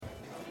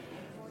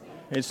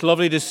It's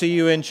lovely to see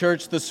you in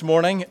church this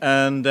morning,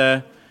 and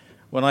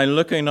when I'm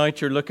looking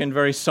out, you're looking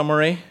very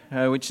summery,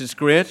 which is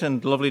great,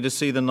 and lovely to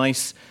see the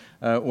nice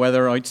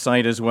weather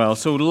outside as well.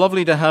 So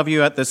lovely to have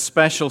you at this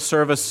special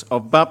service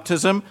of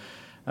baptism,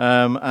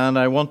 and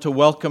I want to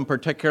welcome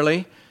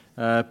particularly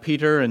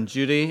Peter and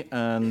Judy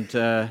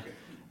and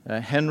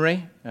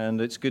Henry,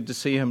 and it's good to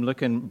see him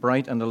looking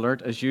bright and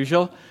alert as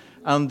usual,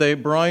 and the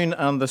Brown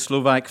and the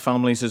Slovak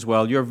families as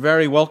well. You're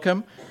very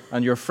welcome,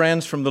 and your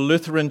friends from the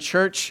Lutheran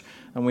Church.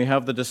 And we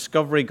have the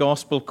Discovery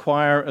Gospel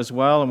Choir as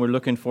well, and we're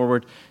looking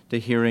forward to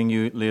hearing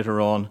you later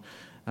on.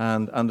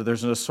 And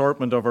there's an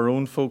assortment of our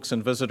own folks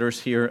and visitors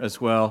here as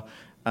well.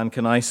 And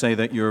can I say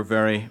that you're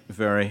very,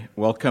 very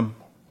welcome.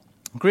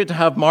 Great to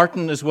have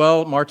Martin as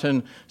well,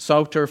 Martin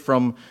Sauter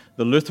from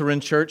the Lutheran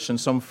Church, and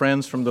some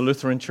friends from the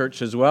Lutheran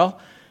Church as well.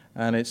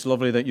 And it's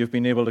lovely that you've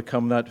been able to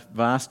come that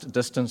vast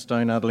distance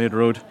down Adelaide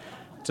Road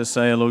to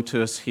say hello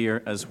to us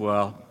here as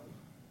well.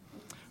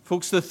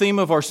 Folks, the theme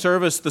of our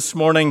service this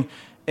morning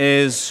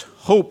is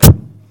hope.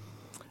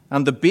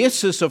 And the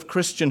basis of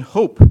Christian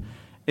hope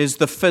is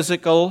the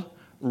physical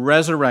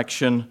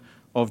resurrection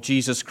of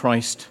Jesus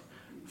Christ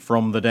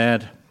from the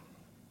dead.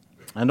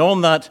 And on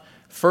that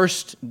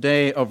first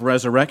day of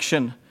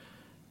resurrection,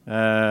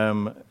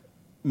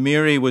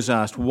 Mary was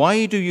asked,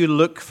 "Why do you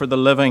look for the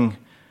living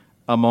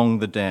among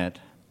the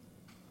dead?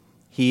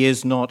 He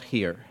is not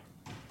here.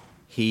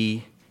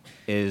 He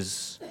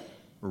is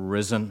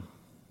risen."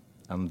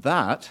 And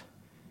that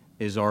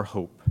is our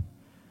hope.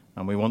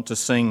 And we want to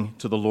sing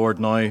to the Lord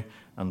now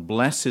and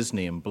bless his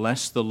name.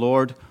 Bless the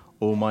Lord,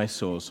 O my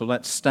soul. So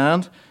let's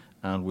stand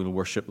and we'll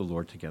worship the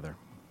Lord together.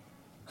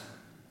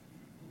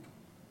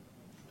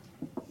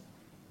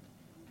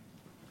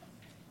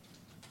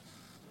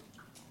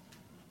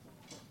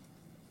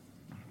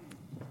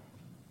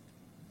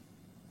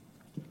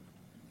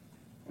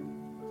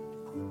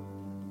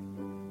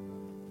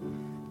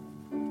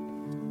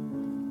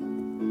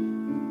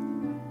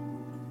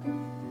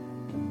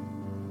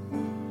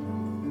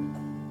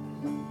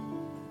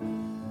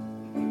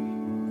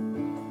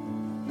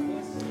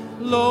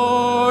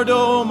 Lord,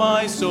 O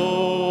my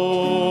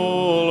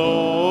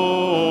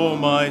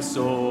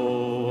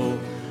soul,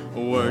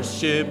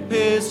 worship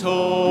his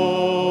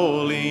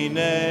holy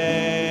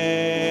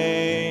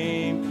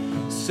name.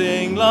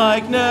 Sing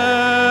like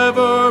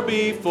never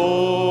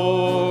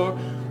before,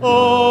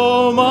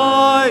 O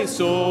my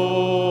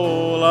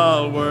soul,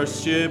 I'll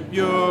worship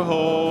your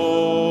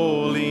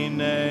holy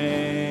name.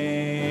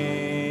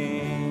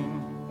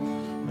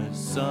 The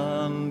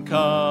sun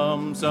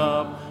comes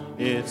up,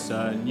 it's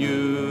a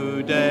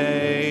new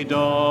day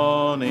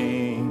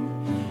dawning.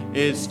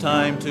 It's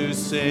time to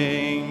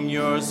sing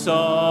your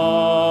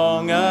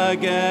song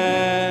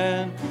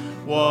again.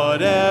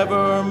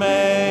 Whatever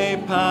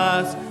may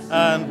pass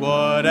and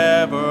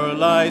whatever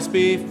lies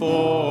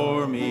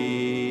before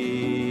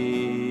me,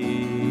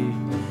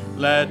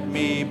 let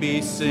me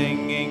be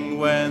singing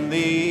when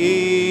the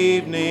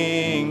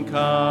evening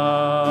comes.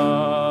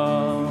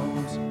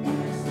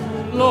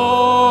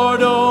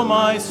 Lord, O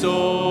my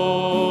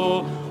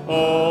soul,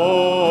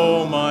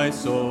 O my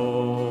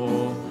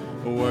soul,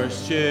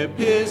 worship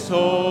his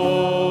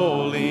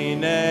holy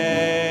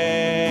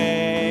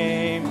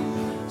name.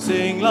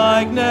 Sing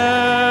like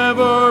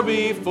never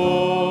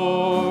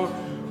before,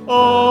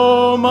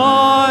 O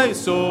my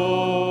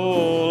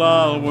soul,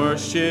 I'll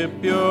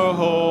worship your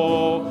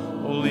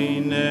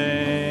holy name.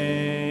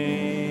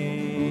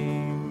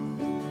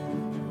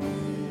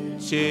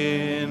 Rich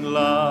in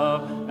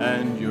love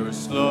and you're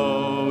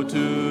slow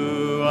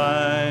to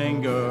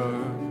anger,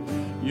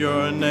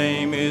 your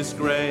name is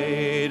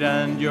great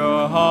and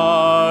your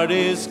heart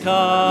is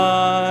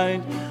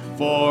kind.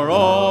 For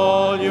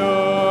all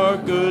your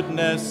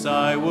goodness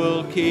I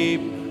will keep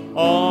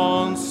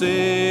on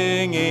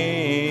singing.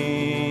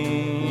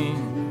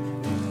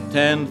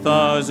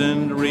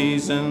 10,000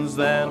 reasons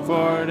then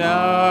for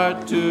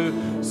heart to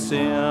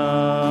sing.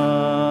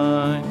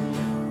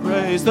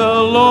 Praise the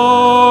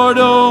Lord,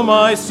 O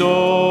my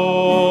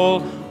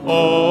soul,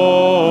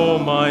 O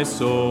my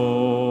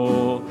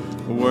soul.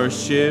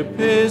 Worship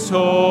his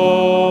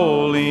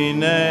holy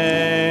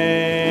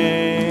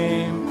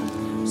name.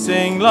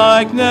 Sing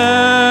like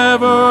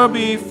never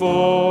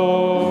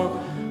before,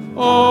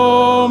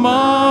 O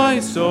my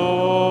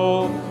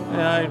soul,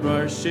 I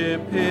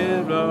worship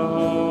his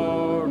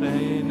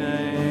holy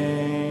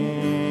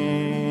name.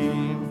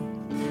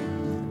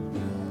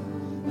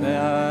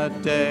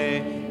 That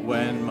day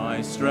when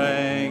my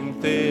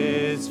strength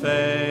is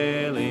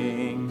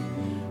failing,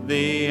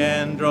 the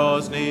end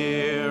draws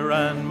near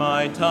and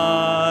my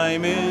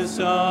time is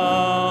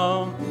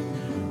come.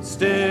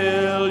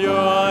 Still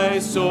your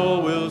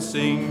soul will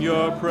sing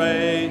your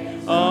praise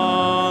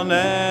unending.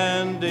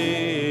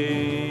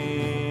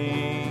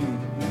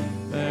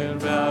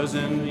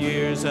 1,000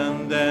 years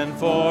and then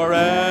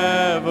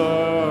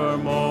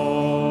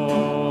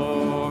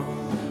forevermore.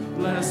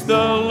 Bless the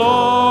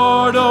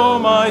Lord, O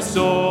my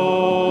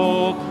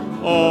soul,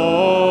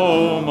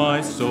 O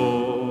my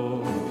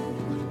soul.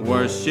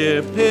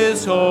 Worship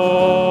his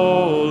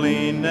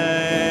holy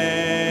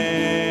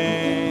name.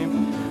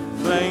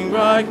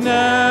 like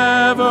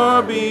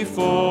never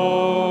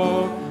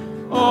before.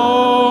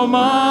 Oh,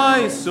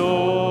 my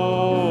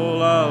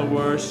soul, I'll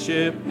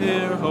worship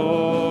your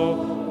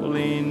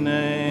holy name.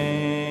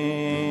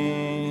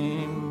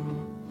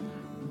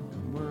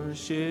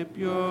 Worship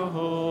your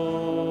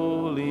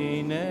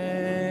holy name.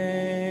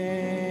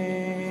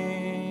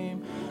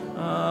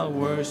 I'll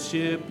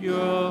worship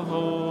your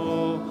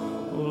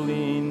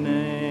holy name.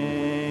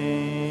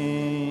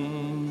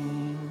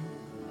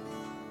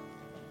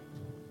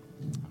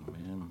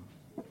 Amen.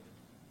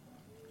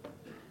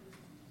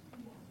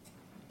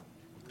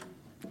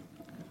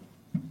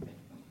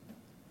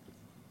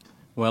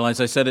 Well,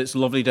 as I said, it's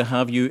lovely to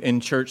have you in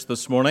church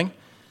this morning.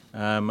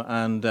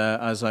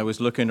 As I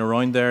was looking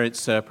around there,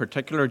 it's a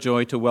particular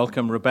joy to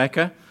welcome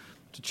Rebecca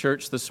to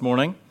church this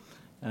morning.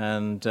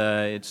 And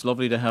it's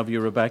lovely to have you,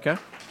 Rebecca.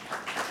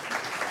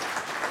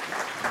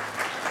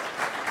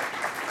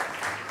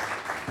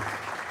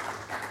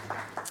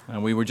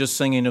 And we were just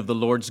singing of the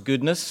Lord's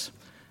goodness.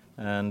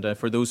 And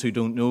for those who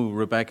don't know,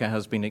 Rebecca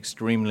has been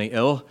extremely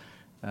ill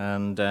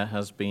and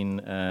has been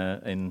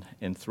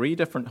in 3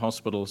 different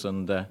hospitals,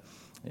 and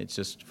it's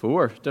just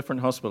 4 different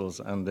hospitals,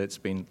 and it's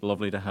been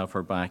lovely to have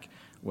her back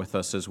with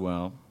us as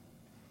well.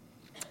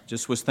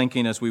 Just was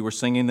thinking as we were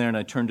singing there, and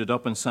I turned it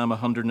up in Psalm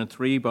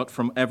 103, but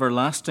from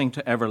everlasting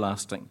to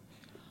everlasting,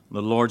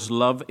 the Lord's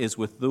love is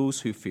with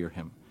those who fear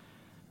him,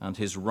 and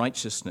his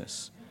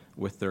righteousness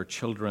with their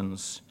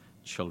children's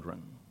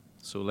children.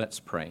 So let's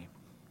pray.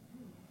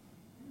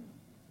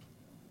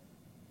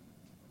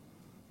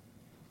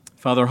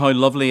 Father, how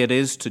lovely it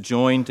is to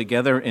join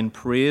together in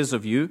praise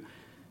of you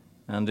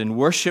and in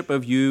worship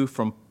of you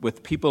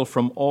with people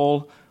from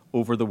all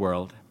over the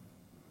world.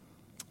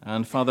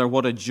 And Father,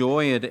 what a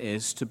joy it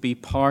is to be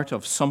part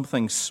of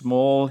something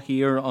small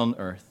here on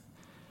earth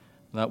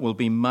that will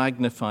be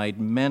magnified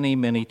many,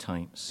 many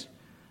times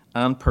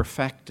and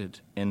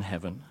perfected in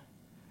heaven.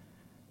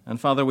 And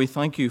Father, we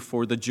thank you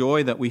for the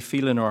joy that we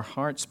feel in our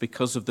hearts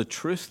because of the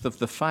truth of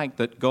the fact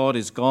that God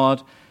is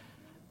God,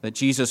 that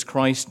Jesus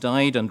Christ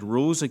died and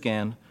rose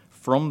again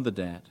from the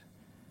dead,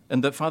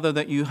 and that, Father,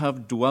 that you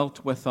have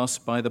dwelt with us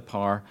by the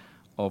power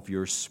of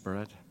your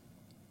Spirit.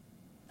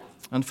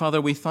 And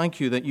Father, we thank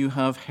you that you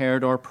have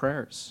heard our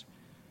prayers,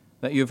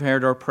 that you've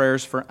heard our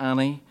prayers for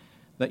Annie,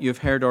 that you've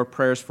heard our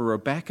prayers for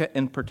Rebecca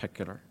in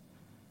particular.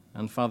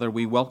 And Father,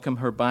 we welcome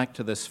her back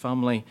to this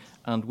family,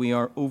 and we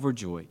are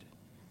overjoyed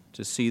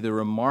to see the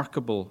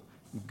remarkable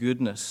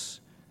goodness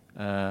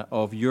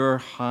of your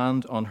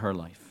hand on her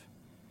life.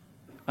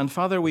 And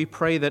Father, we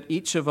pray that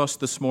each of us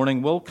this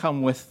morning will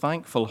come with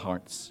thankful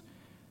hearts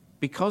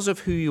because of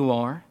who you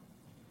are,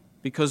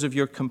 because of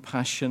your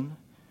compassion,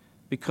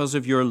 because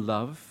of your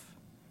love,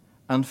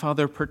 and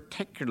Father,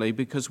 particularly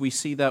because we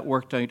see that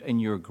worked out in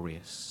your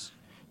grace.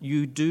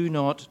 You do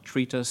not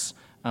treat us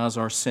as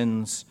our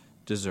sins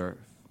deserve.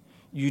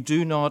 You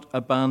do not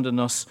abandon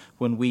us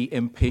when we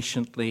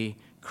impatiently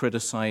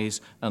criticize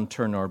and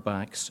turn our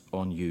backs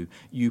on you.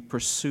 You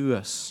pursue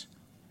us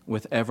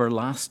with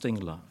everlasting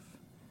love.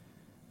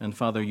 And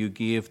Father, you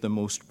gave the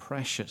most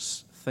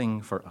precious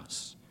thing for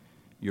us,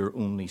 your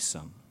only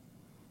Son.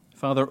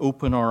 Father,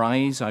 open our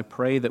eyes, I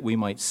pray, that we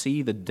might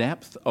see the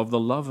depth of the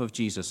love of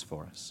Jesus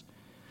for us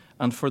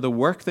and for the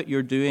work that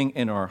you're doing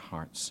in our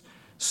hearts,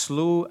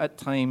 slow at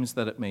times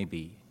that it may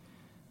be,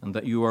 and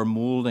that you are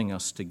molding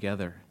us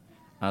together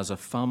as a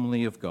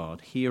family of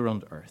God here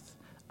on earth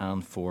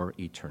and for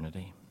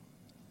eternity.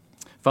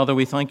 Father,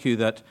 we thank you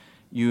that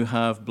you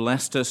have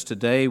blessed us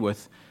today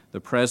with the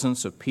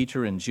presence of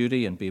Peter and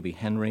Judy and baby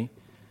Henry.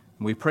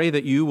 We pray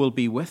that you will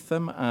be with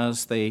them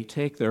as they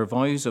take their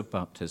vows of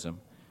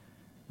baptism.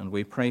 And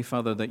we pray,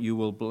 Father, that you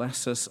will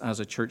bless us as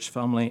a church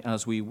family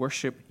as we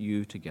worship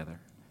you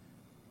together.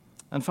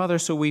 And Father,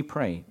 so we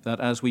pray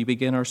that as we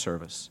begin our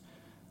service,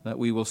 that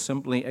we will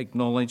simply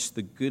acknowledge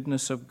the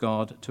goodness of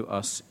God to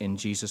us in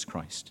Jesus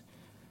Christ,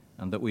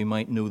 and that we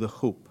might know the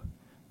hope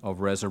of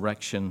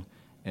resurrection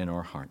in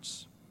our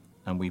hearts.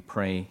 And we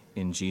pray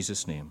in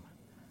Jesus' name.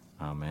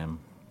 Amen.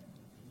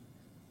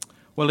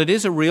 Well, it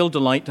is a real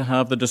delight to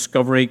have the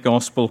Discovery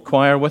Gospel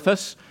Choir with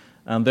us,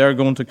 and they're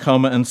going to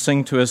come and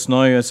sing to us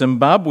now a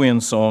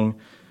Zimbabwean song,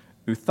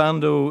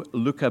 Uthando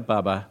Luka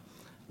Baba.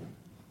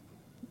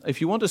 If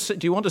you want to,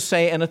 do you want to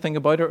say anything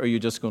about it, or are you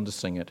just going to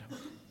sing it?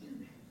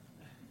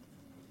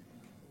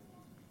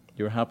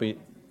 You're happy?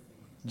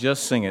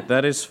 Just sing it.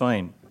 That is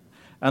fine.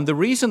 And the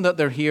reason that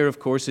they're here, of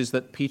course, is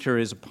that Peter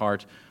is a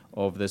part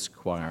of this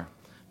choir.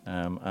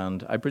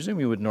 And I presume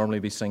you would normally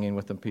be singing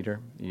with them,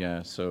 Peter?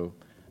 Yeah, so...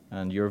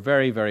 And you're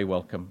very, very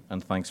welcome,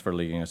 and thanks for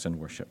leading us in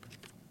worship.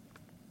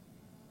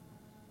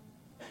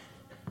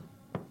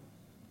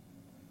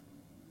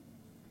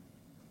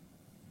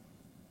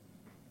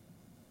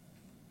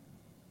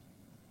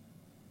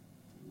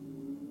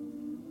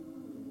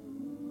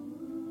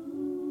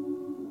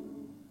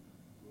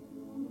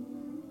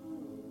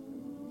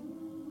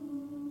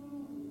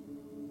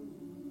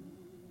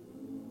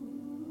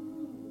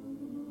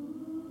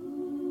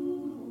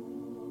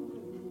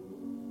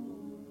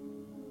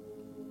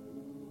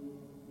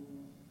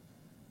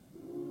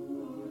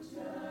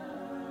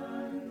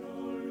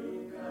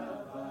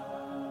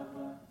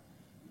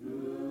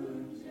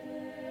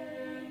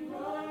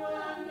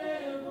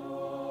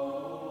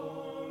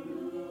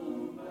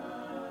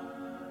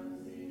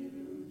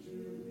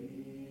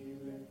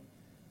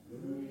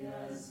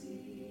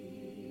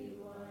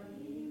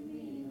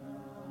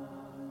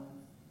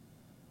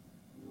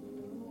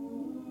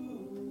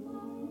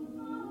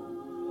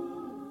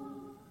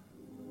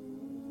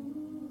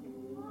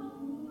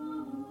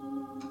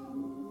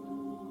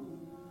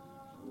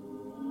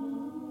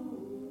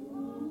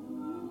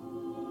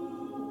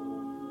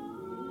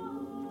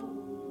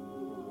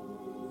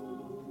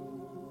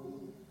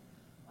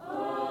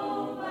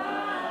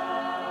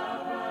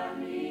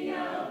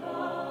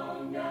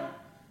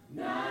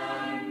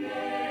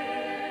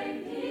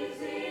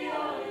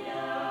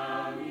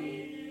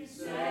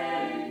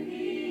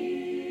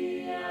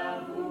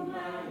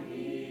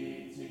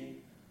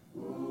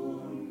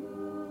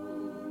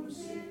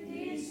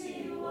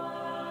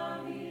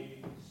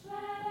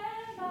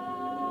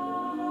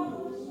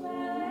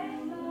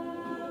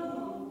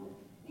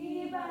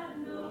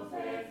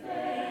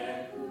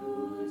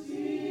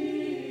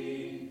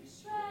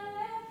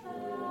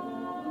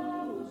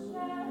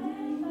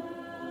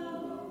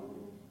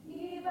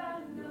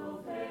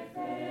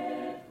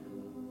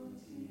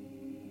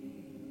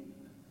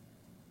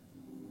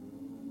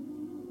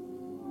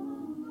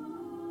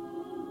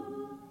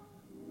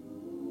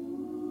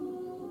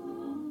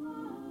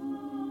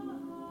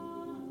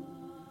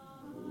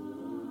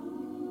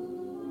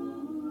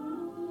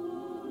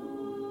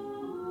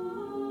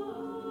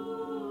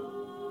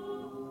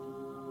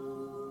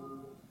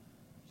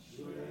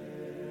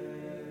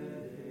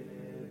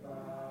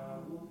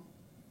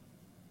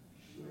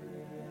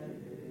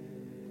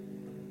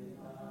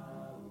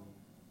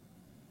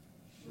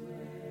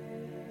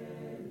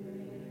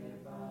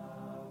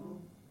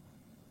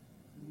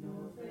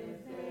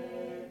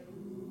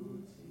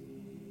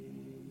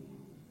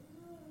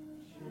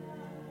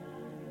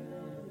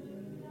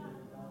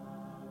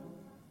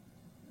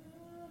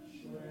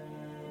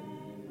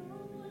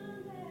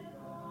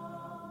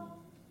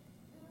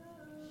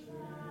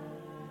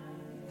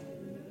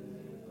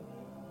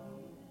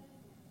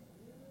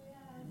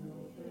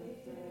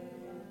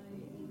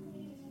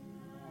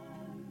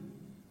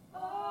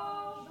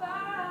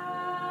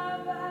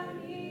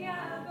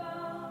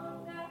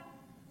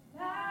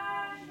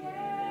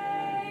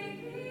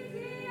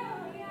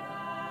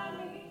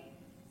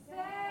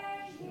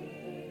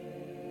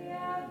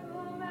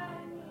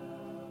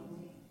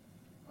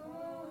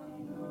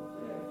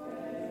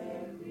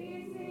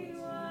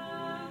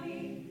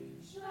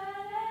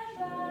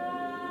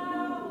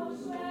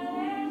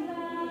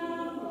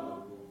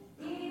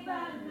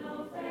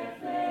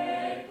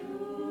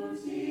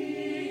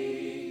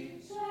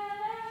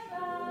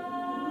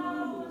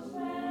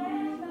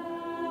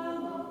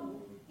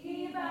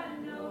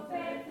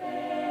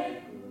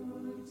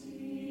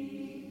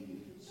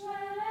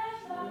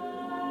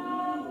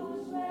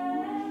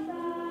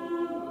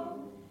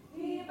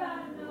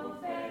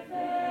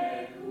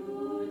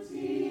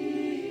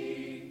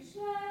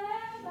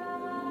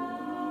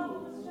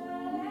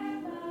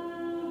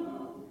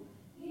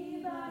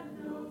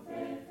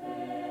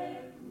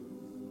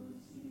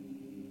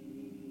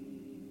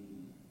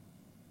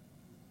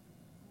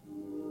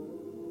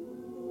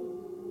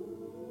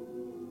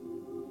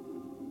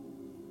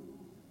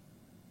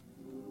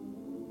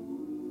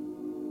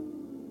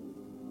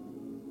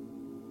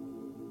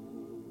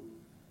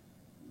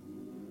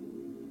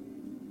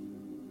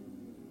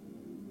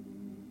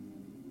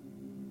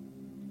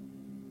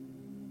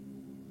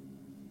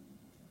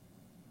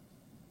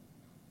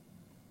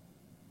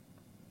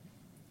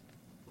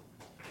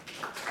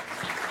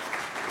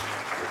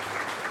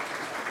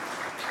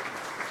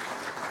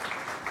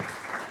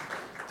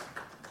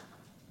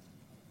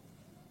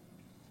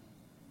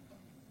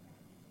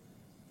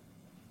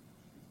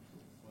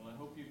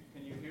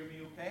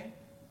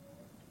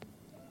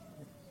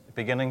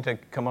 beginning to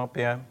come up?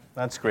 Yeah,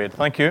 that's great.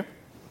 Thank you.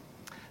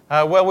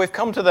 Well, we've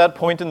come to that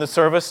point in the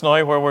service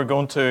now where we're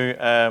going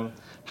to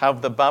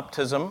have the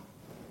baptism.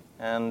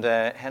 And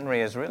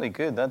Henry is really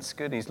good. That's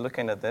good. He's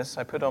looking at this.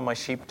 I put on my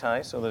sheep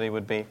tie so that he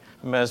would be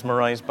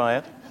mesmerized by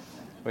it,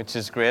 which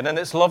is great. And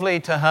it's lovely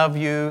to have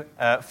you,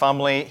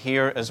 family,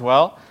 here as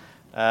well.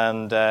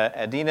 And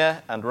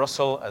Edina and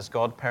Russell as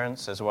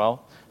godparents as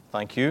well.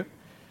 Thank you.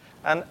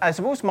 And I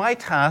suppose my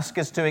task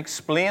is to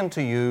explain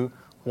to you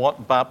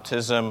what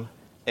baptism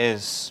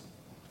is.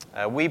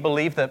 We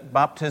believe that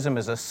baptism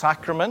is a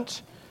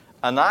sacrament,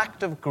 an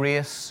act of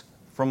grace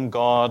from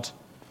God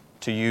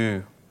to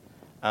you,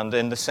 and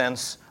in the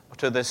sense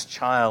to this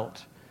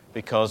child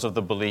because of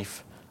the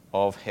belief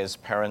of his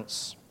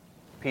parents.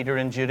 Peter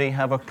and Judy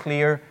have a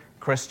clear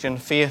Christian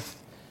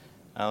faith,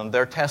 and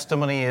their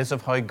testimony is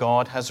of how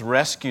God has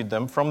rescued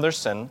them from their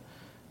sin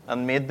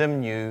and made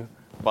them new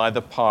by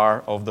the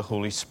power of the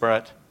Holy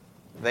Spirit.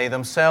 They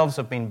themselves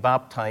have been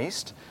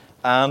baptized,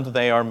 and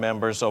they are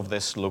members of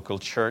this local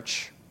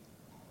church.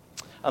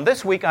 And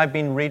this week I've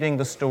been reading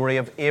the story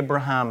of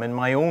Abraham in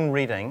my own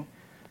reading,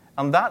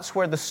 and that's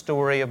where the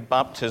story of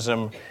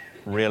baptism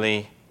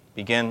really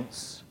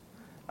begins.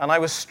 And I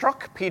was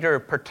struck, Peter,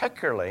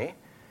 particularly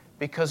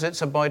because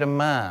it's about a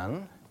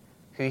man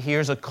who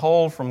hears a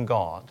call from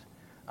God,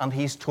 and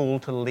he's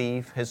told to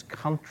leave his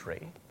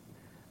country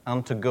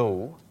and to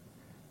go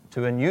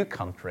to a new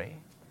country,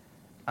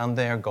 and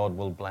there God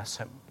will bless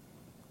him.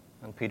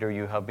 And Peter,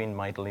 you have been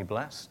mightily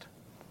blessed.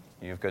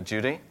 You've got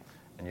Judy,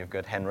 and you've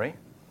got Henry,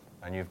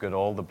 and you've got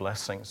all the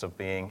blessings of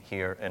being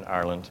here in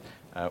Ireland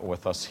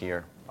with us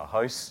here. A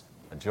house,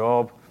 a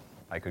job,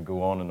 I could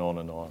go on and on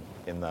and on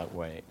in that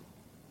way.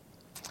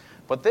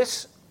 But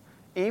this,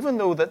 even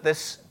though that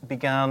this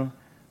began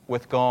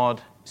with God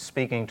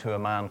speaking to a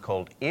man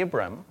called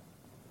Abram,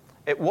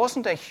 it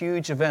wasn't a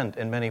huge event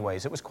in many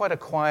ways. It was quite a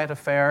quiet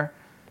affair,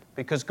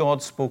 because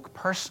God spoke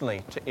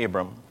personally to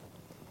Abram.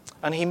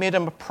 And he made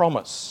him a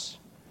promise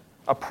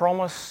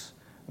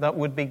that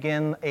would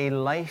begin a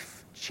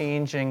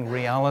life-changing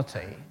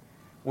reality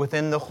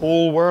within the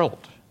whole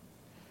world.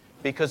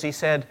 Because he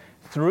said,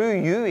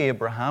 through you,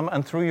 Abraham,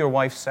 and through your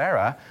wife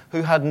Sarah,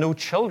 who had no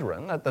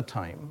children at the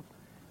time,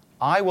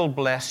 I will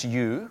bless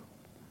you,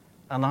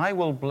 and I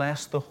will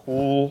bless the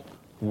whole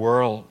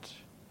world.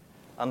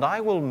 And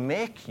I will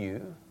make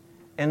you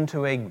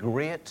into a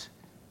great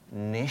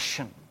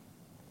nation.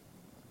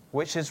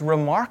 Which is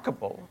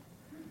remarkable,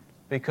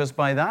 because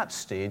by that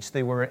stage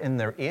they were in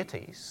their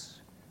 80s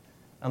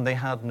and they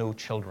had no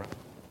children.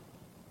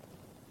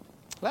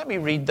 Let me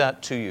read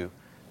that to you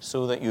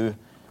so that you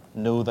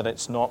know that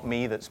it's not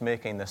me that's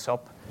making this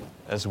up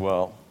as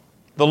well.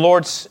 The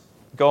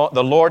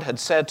Lord had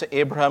said to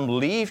Abraham,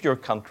 leave your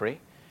country,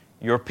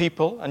 your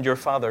people, and your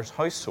father's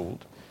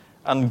household,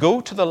 and go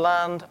to the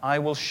land I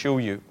will show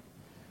you.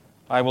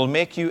 I will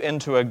make you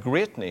into a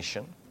great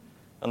nation,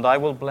 and I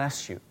will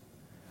bless you.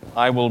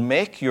 I will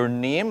make your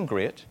name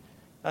great,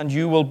 and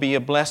you will be a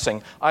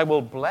blessing. I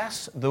will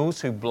bless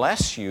those who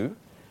bless you,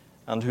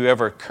 and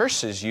whoever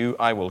curses you,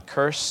 I will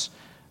curse,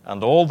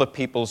 and all the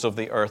peoples of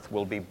the earth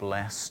will be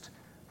blessed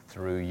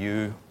through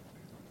you.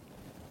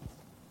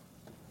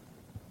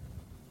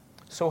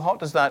 So what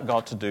does that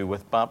got to do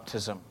with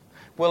baptism?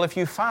 Well, if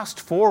you fast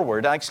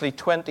forward actually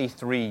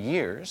 23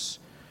 years,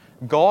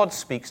 God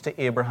speaks to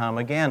Abraham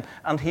again,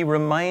 and he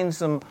reminds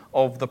them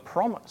of the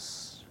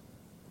promise.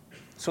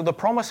 So the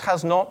promise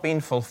has not been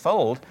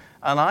fulfilled,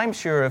 and I'm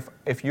sure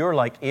if you're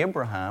like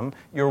Abraham,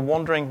 you're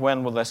wondering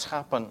when will this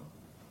happen?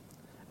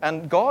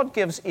 And God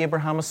gives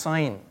Abraham a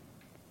sign.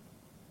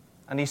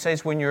 And he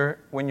says, when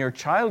your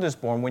child is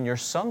born, when your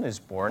son is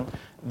born,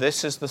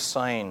 this is the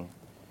sign.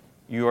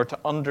 You are to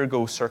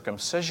undergo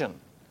circumcision,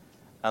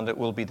 and it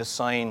will be the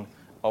sign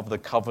of the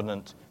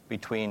covenant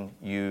between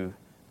you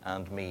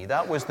and me.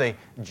 That was the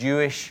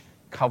Jewish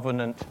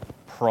covenant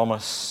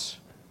promise.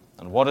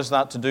 And what has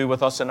that to do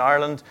with us in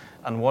Ireland?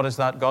 And what has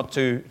that got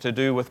to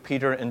do with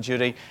Peter and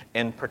Judy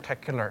in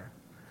particular?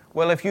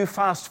 Well, if you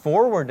fast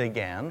forward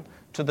again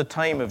to the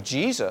time of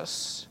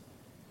Jesus,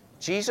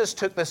 Jesus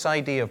took this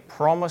idea of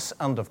promise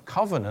and of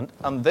covenant,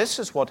 and this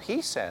is what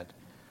he said.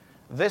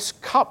 This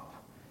cup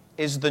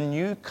is the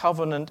new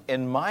covenant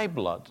in my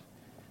blood,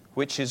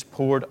 which is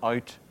poured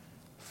out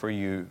for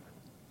you.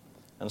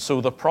 And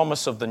so the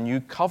promise of the new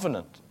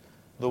covenant,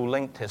 though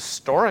linked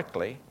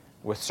historically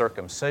with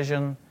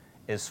circumcision,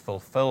 is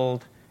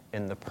fulfilled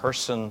in the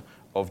person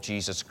of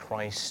Jesus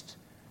Christ,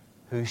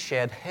 who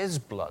shed his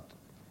blood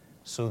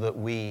so that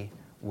we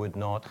would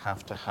not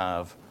have to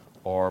have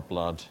our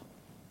blood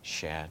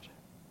shed.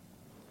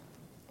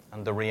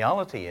 And the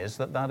reality is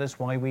that that is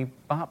why we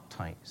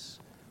baptize.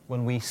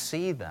 When we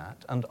see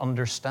that and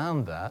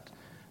understand that,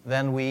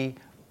 then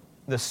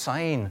the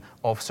sign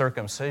of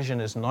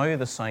circumcision is now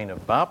the sign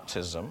of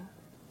baptism,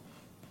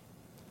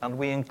 and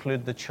we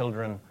include the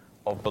children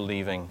of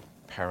believing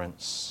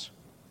parents.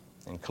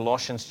 In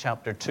Colossians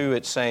chapter 2,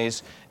 it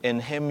says, in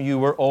him you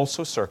were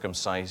also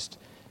circumcised,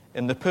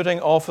 in the putting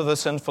off of the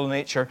sinful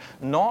nature,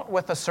 not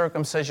with a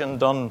circumcision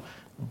done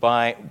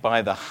by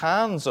the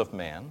hands of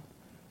men,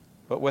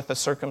 but with the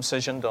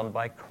circumcision done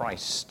by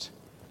Christ,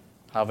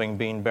 having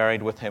been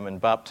buried with him in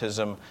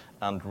baptism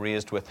and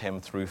raised with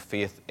him through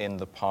faith in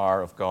the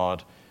power of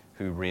God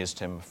who raised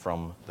him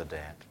from the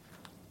dead.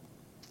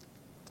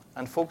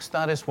 And folks,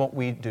 that is what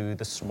we do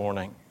this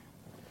morning.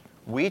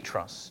 We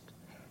trust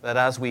that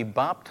as we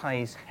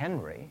baptize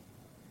Henry,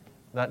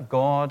 that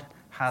God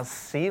has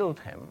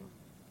sealed him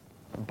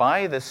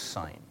by this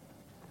sign,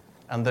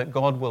 and that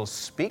God will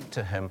speak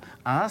to him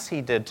as he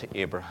did to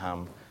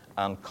Abraham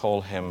and call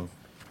him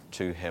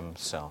to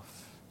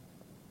himself.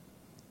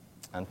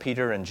 And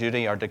Peter and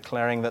Judy are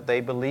declaring that they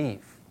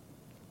believe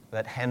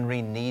that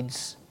Henry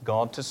needs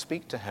God to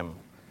speak to him,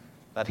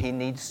 that he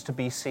needs to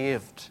be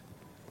saved,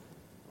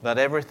 that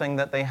everything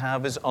that they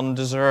have is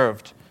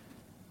undeserved,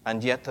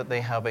 and yet that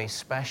they have a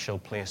special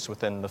place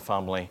within the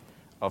family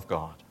of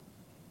God.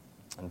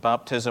 And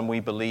baptism,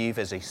 we believe,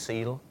 is a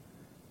seal,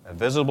 a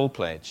visible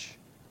pledge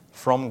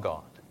from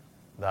God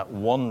that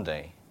one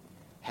day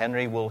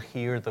Henry will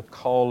hear the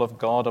call of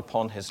God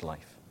upon his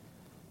life.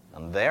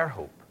 And their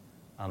hope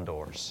and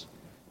ours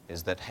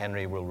is that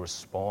Henry will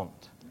respond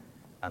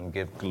and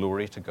give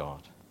glory to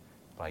God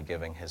by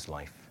giving his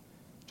life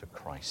to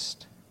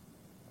Christ.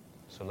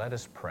 So let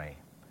us pray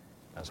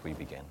as we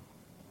begin.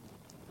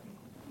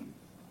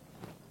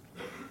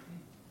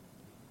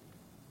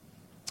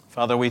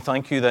 Father, we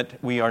thank you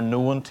that we are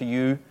known to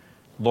you,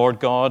 Lord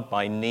God,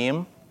 by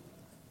name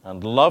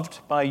and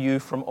loved by you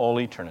from all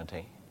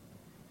eternity.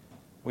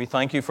 We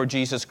thank you for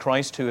Jesus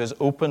Christ, who has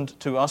opened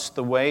to us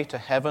the way to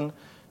heaven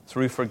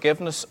through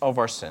forgiveness of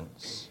our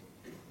sins.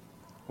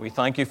 We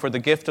thank you for the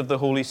gift of the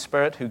Holy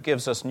Spirit, who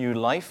gives us new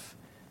life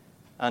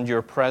and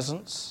your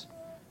presence,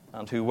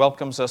 and who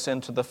welcomes us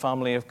into the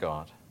family of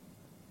God.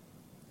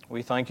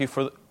 We thank you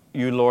for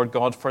you, Lord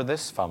God, for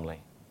this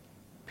family,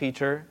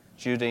 Peter,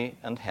 Judy,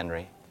 and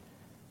Henry.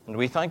 And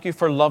we thank you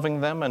for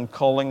loving them and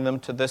calling them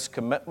to this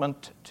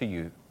commitment to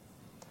you.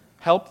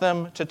 Help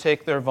them to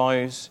take their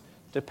vows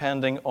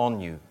depending on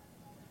you.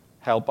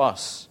 Help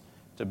us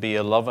to be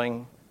a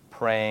loving,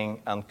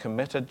 praying, and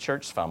committed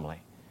church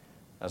family,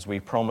 as we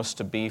promise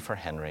to be for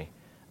Henry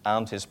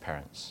and his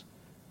parents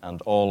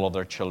and all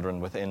other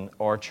children within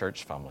our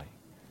church family.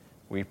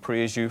 We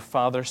praise you,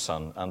 Father,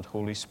 Son, and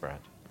Holy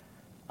Spirit.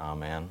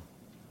 Amen.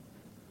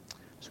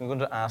 So I'm going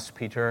to ask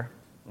Peter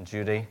and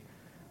Judy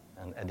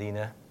and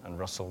Adina and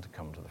Russell to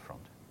come to the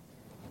front.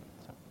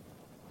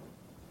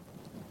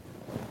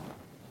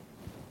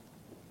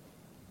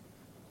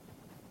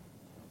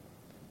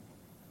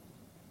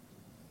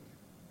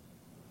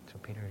 So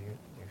Peter, you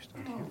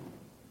stand here. And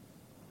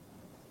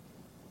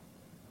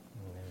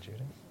then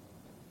Judy.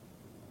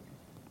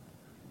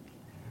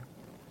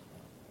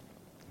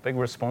 Big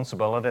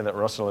responsibility that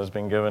Russell has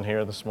been given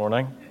here this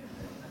morning.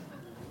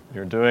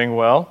 You're doing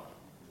well.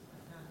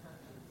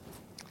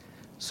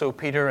 So,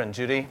 Peter and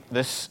Judy,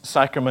 this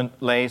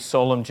sacrament lays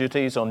solemn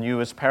duties on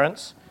you as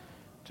parents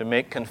to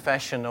make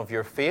confession of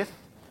your faith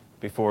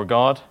before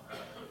God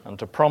and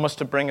to promise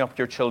to bring up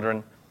your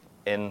children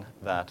in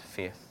that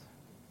faith.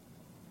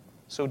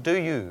 So, do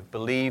you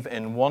believe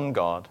in one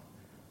God,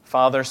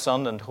 Father,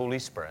 Son, and Holy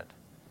Spirit?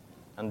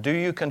 And do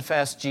you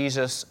confess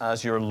Jesus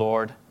as your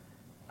Lord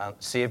and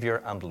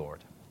Savior and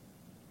Lord?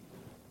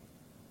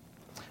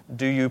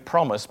 Do you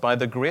promise, by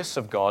the grace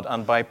of God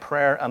and by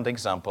prayer and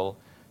example,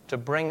 to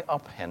bring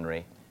up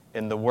Henry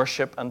in the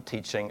worship and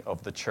teaching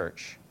of the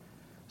church,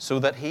 so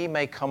that he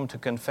may come to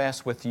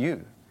confess with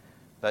you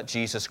that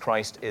Jesus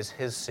Christ is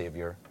his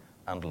Savior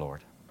and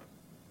Lord?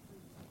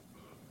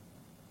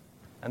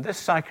 And this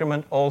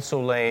sacrament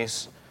also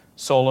lays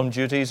solemn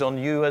duties on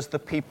you as the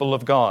people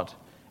of God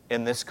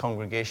in this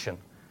congregation.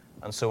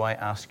 And so I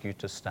ask you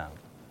to stand.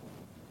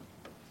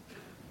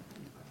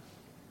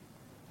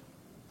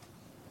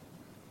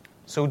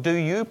 So do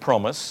you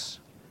promise,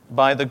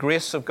 by the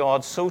grace of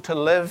God, so to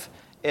live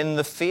in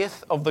the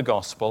faith of the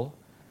gospel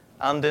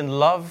and in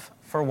love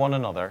for one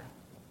another,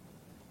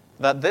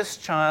 that this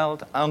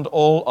child and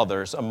all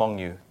others among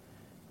you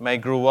may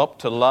grow up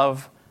to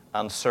love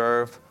and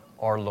serve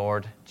our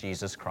Lord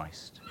Jesus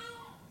Christ?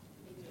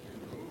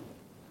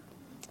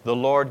 The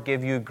Lord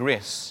give you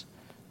grace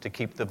to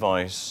keep the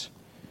vows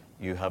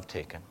you have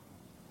taken.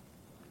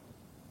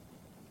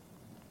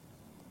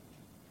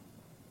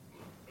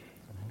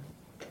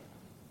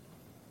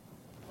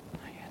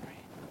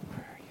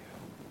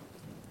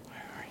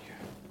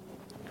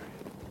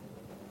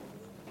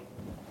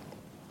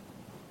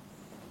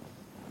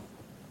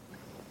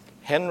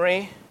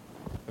 Henry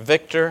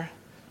Victor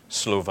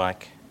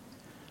Slovak,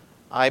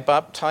 I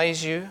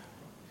baptize you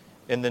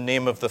in the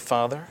name of the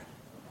Father,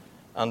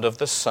 and of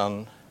the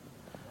Son,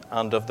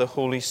 and of the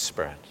Holy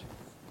Spirit.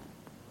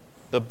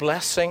 The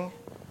blessing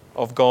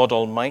of God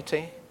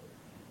Almighty,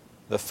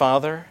 the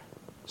Father,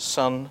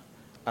 Son,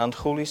 and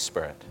Holy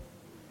Spirit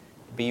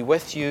be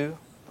with you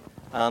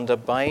and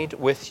abide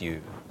with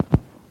you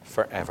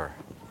forever.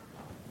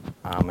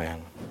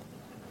 Amen.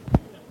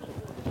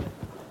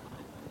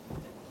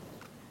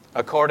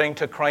 According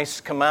to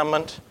Christ's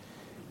commandment,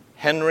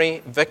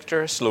 Henry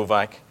Victor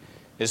Slovak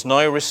is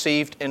now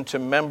received into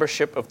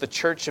membership of the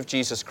Church of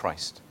Jesus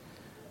Christ,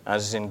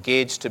 as he's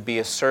engaged to be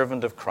a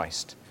servant of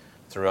Christ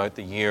throughout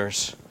the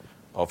years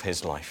of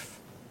his life.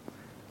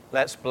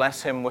 Let's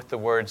bless him with the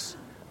words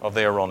of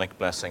the Aaronic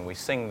blessing. We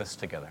sing this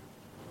together.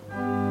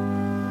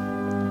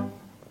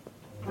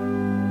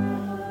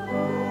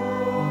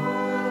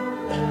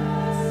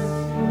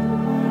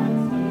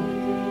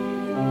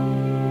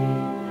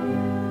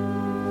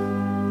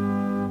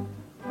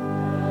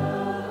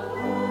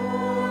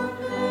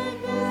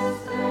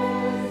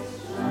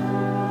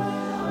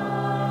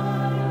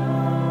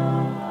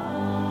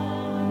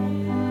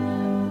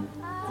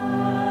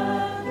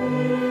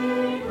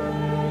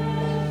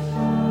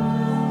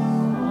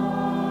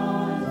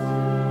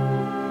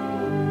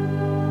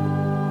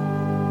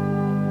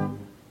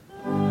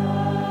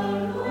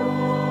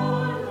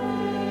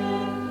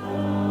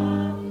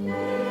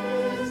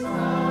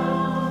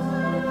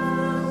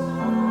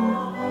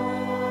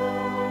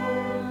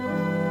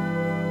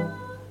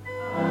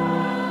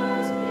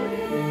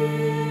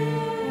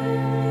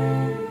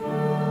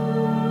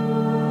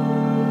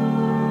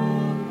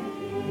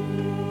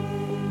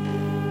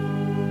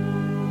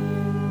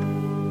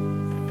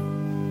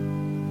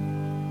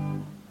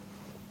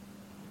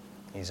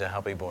 He's a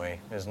happy boy,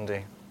 isn't he?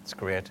 It's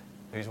great.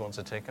 Who wants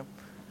to take him?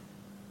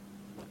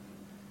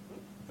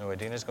 No,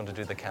 Adina's going to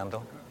do the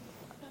candle.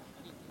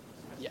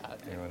 Yeah.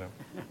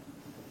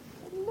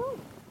 No.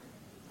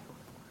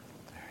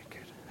 Very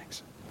good.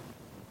 Thanks.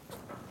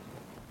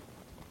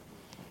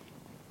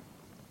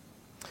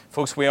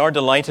 Folks, we are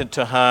delighted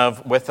to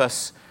have with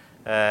us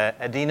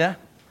Adina,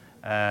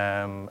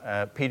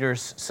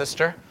 Peter's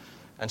sister,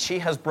 and she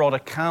has brought a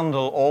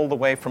candle all the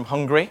way from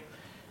Hungary.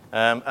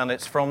 And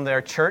it's from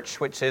their church,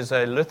 which is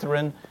a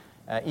Lutheran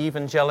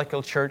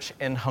evangelical church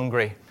in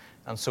Hungary.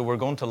 And so we're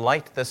going to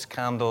light this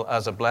candle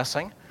as a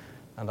blessing.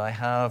 And I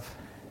have,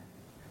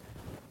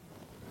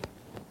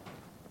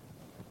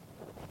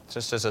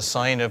 just as a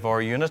sign of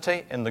our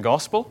unity in the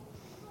gospel,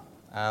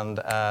 and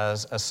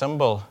as a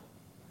symbol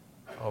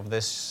of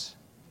this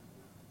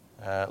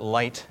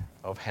light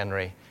of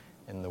Henry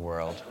in the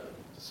world.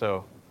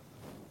 So,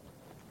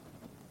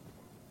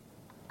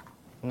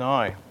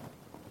 now,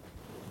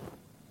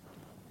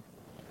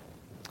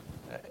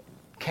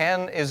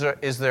 Ken is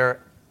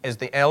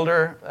the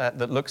elder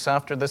that looks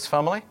after this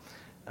family,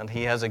 and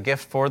he has a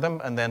gift for them,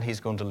 and then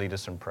he's going to lead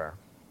us in prayer.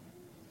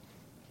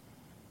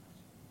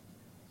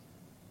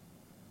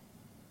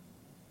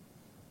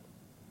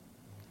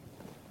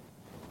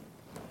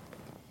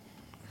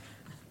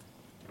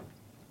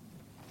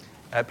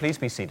 Please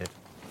be seated.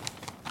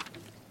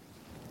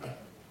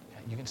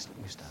 You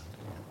stand.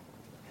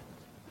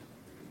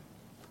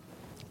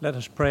 Let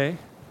us pray.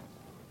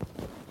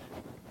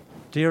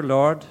 Dear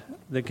Lord,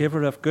 the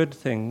giver of good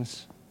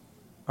things,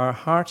 our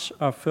hearts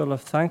are full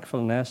of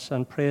thankfulness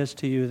and praise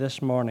to you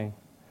this morning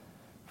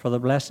for the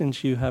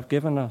blessings you have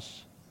given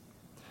us.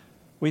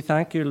 We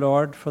thank you,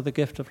 Lord, for the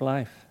gift of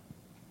life.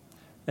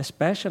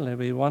 Especially,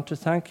 we want to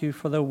thank you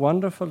for the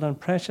wonderful and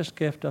precious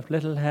gift of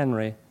little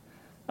Henry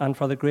and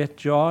for the great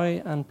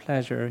joy and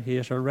pleasure he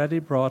has already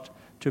brought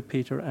to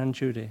Peter and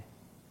Judy.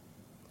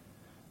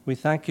 We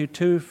thank you,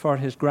 too, for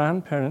his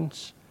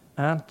grandparents,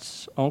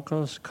 aunts,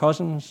 uncles,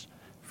 cousins,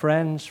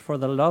 friends, for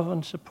the love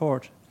and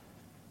support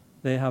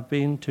they have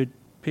been to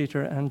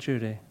Peter and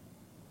Judy.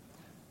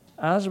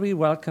 As we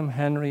welcome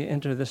Henry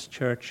into this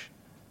church,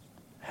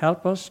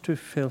 help us to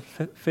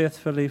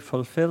faithfully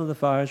fulfill the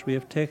vows we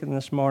have taken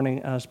this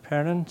morning as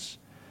parents,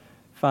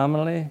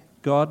 family,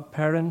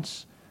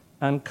 godparents,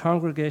 and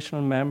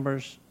congregational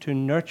members to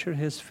nurture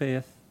his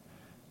faith,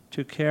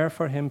 to care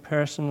for him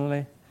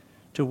personally,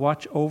 to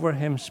watch over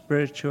him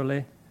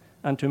spiritually,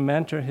 and to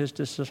mentor his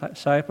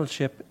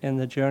discipleship in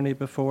the journey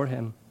before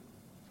him.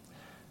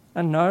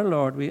 And now,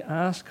 Lord, we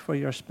ask for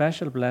your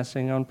special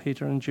blessing on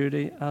Peter and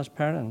Judy as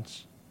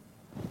parents.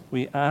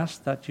 We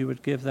ask that you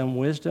would give them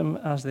wisdom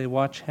as they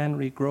watch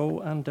Henry grow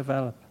and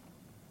develop.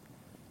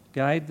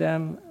 Guide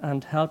them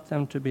and help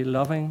them to be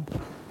loving,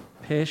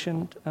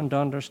 patient, and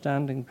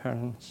understanding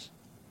parents.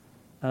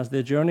 As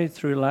they journey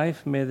through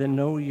life, may they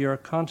know your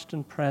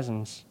constant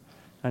presence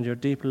and your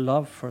deep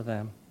love for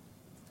them.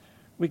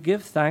 We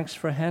give thanks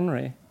for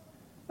Henry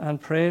and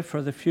pray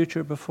for the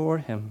future before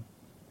him.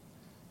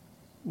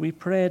 We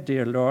pray,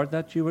 dear Lord,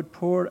 that you would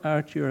pour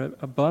out your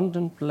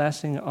abundant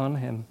blessing on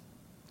him.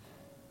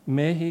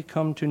 May he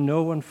come to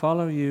know and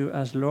follow you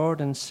as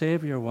Lord and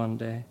Savior one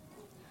day.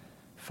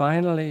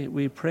 Finally,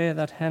 we pray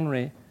that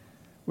Henry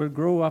will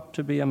grow up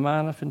to be a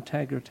man of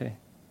integrity,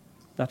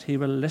 that he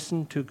will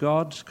listen to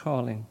God's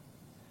calling.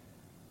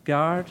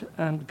 Guard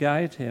and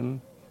guide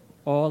him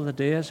all the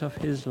days of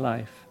his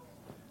life.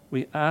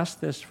 We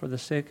ask this for the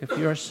sake of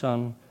your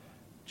Son,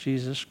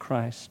 Jesus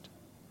Christ.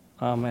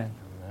 Amen.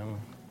 Amen.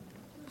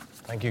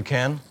 Thank you,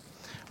 Ken.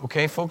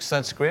 Okay, folks,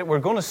 that's great. We're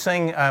going to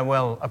sing,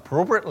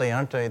 appropriately,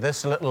 aren't we,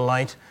 This Little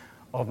Light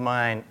of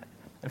Mine.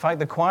 In fact,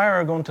 the choir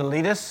are going to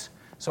lead us.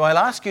 So I'll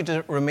ask you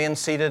to remain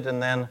seated,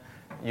 and then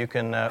you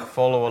can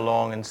follow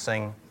along and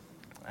sing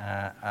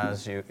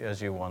as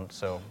you want.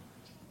 So.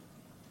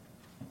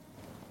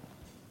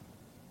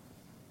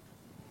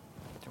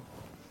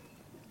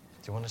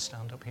 you want to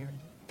stand up here?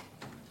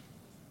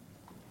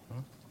 Hmm?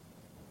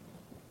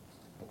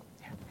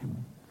 Yeah.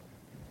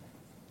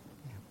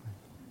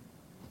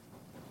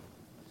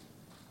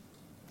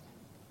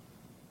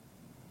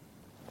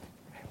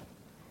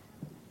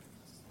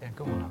 Yeah,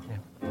 go on up, yeah.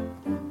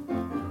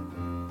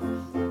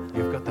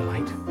 You've got the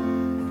light.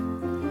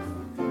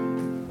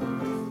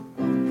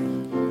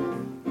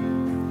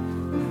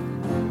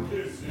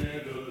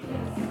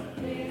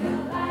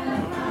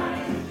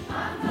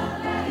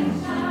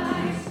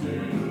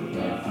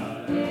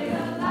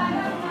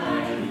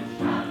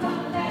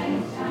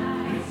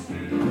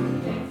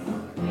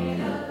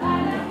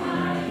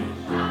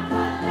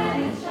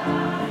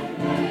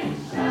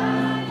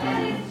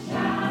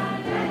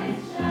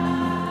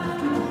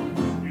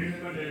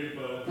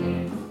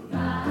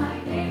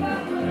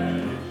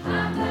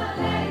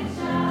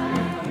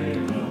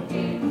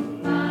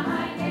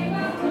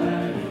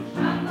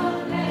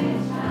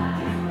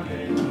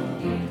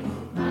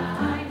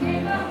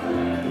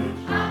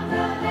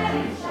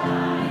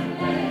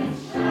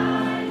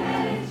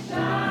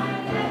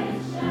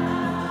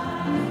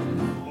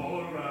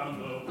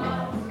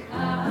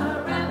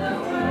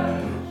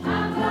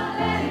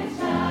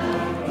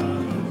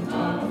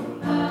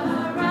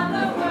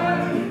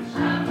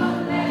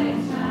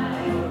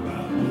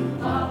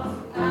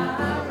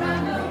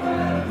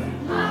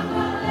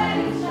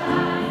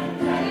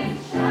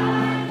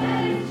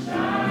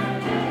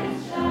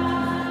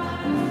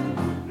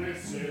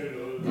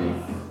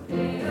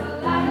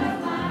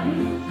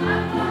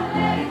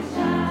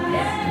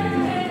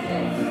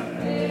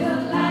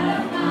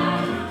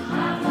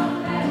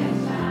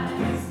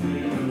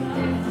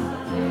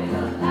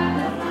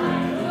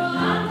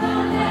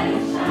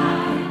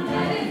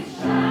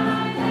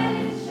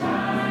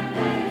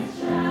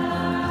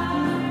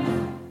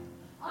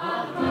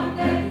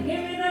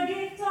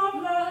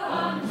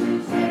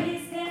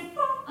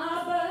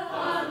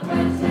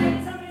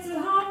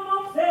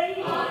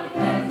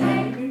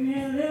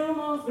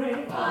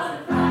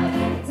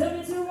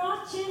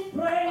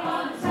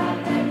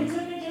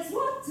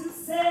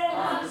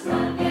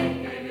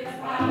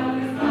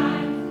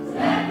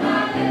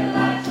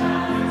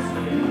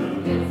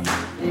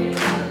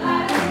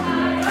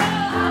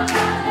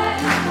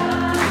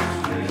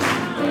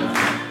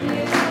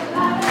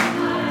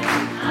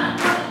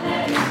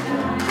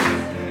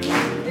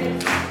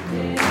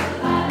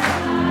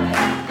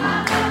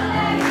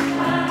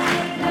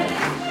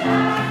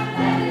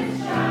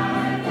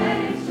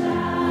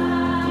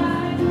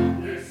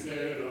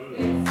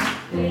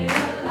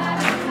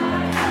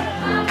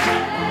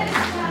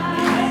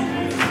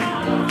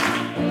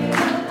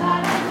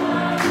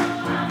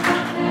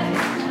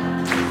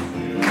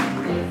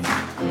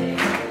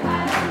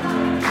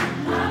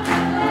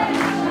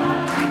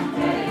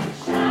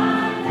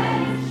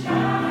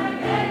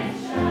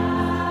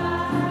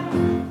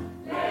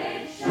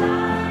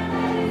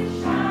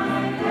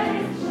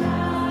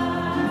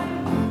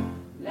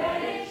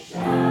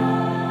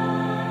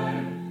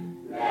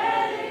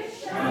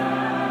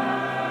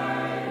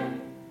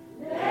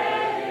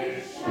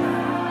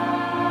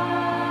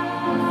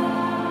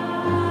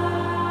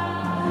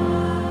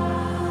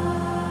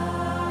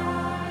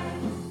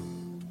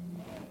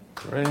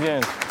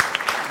 Brilliant.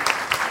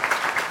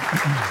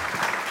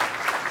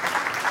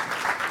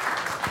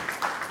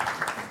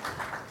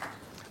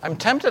 I'm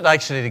tempted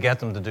actually to get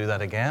them to do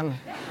that again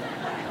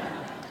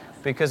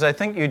because I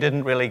think you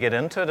didn't really get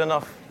into it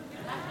enough.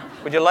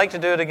 Would you like to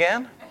do it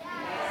again?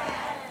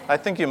 I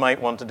think you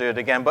might want to do it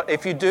again, but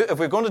if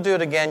we're going to do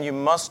it again, you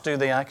must do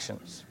the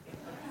actions.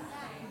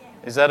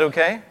 Is that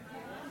okay?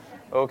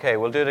 Okay,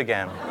 we'll do it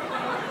again.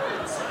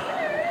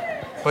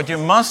 But you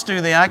must do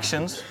the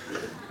actions,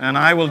 and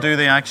I will do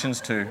the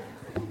actions too.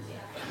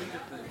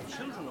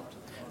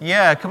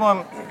 Yeah, come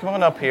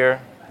on up here.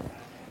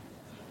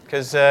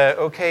 Because,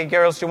 okay,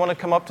 girls, do you want to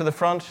come up to the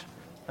front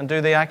and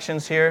do the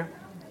actions here?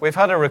 We've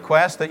had a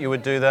request that you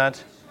would do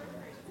that.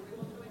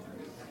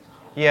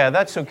 Yeah,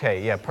 that's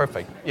okay. Yeah,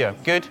 perfect. Yeah,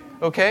 good.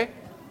 Okay.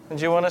 And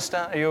do you want to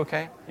stand? Are you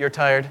okay? You're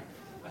tired?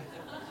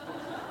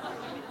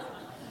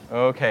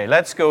 Okay,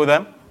 let's go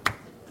then.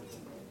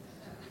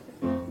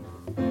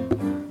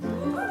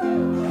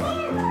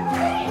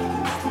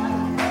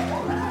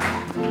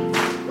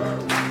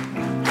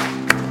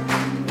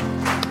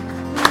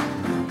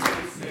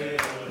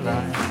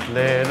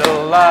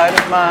 Little light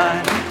of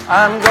mine,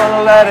 I'm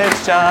gonna let it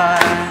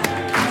shine.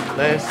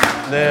 This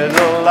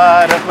little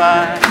light of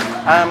mine,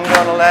 I'm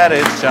gonna let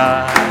it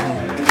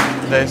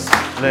shine. This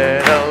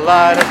little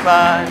light of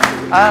mine,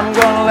 I'm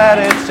gonna let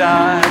it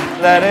shine.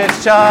 Let it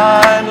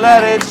shine,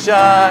 let it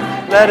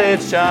shine, let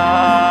it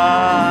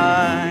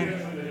shine.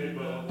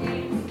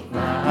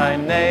 My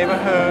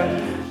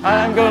neighborhood,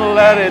 I'm gonna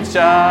let it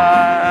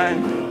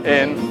shine.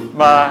 In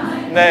my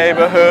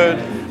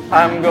neighborhood,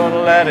 I'm gonna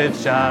let it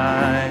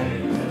shine.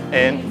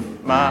 In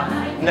my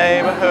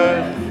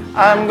neighborhood,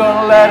 I'm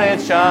gonna let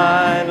it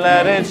shine,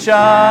 let it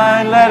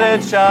shine, let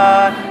it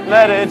shine,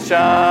 let it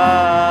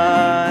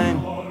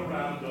shine.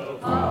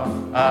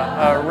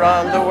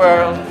 Around the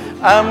world,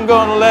 I'm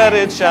gonna let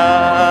it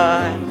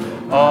shine.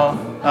 all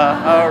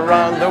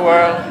around the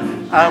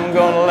world. I'm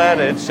gonna let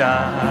it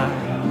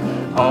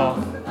shine. All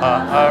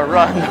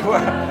around the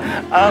world.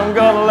 I'm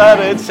gonna let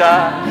it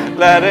shine.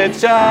 Let it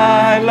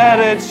shine, let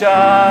it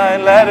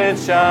shine, let it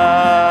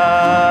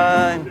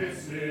shine.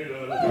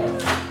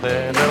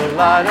 Little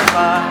light of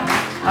mine,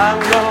 I'm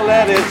gonna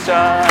let it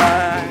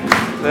shine.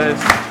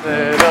 This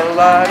little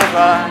light of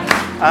mine,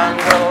 I'm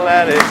gonna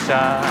let it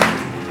shine.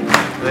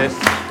 This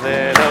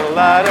little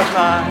light of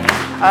mine,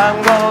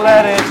 I'm gonna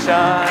let it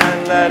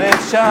shine, let it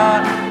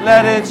shine,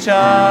 let it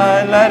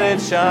shine, let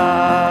it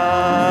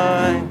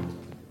shine.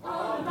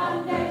 On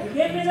Monday,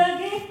 give me the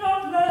gift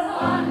of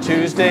love.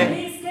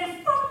 Tuesday,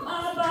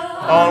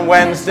 on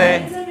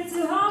Wednesday,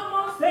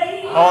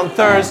 on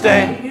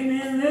Thursday,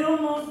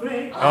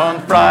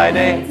 on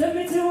Friday,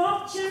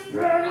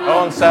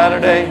 on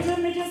Saturday,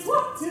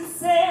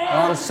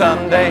 on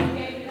Sunday.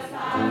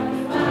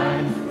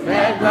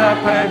 Red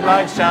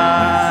light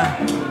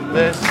shine.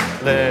 This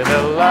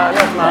little light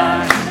of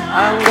mine,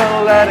 I'm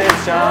gonna let it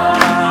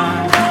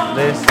shine.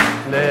 This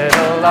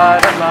little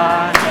light of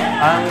mine,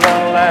 I'm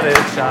gonna let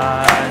it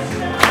shine.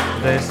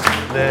 This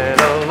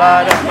little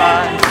light of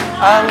mine,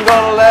 I'm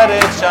gonna let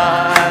it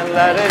shine.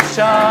 Let it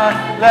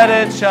shine, let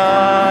it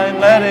shine,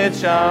 let it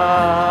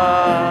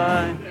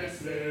shine.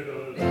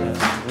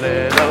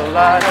 Little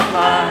light of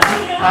mine,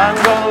 I'm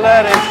gonna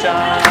let it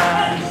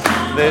shine.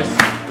 This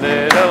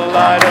little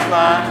light of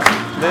mine,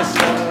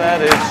 listen,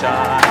 let it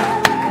shine.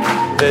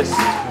 This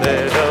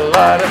little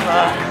light of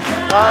mine,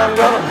 I'm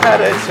gonna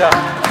let it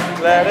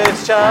shine. Let it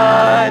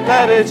shine,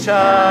 let it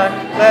shine,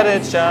 let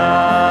it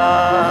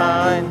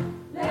shine.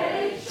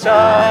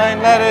 Shine,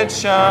 let it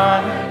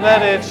shine,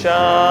 let it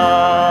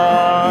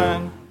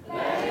shine.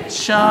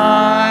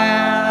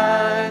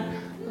 Shine,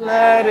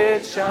 let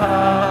it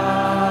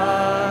shine,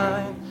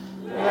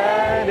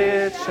 let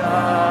it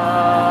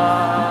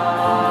shine.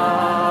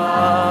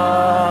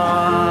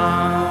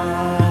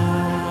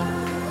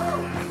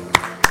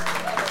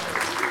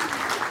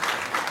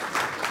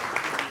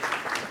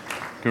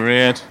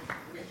 Great.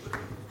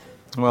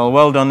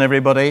 Well done,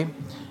 everybody.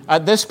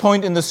 At this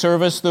point in the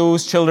service,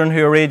 those children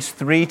who are aged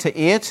 3 to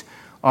 8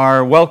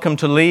 are welcome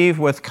to leave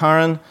with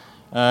Karen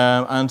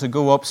and to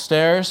go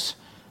upstairs,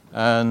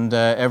 and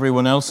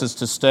everyone else is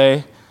to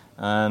stay,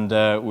 and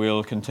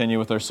we'll continue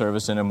with our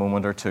service in a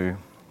moment or two.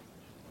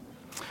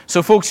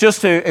 So, folks,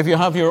 if you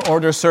have your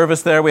order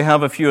service there, we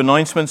have a few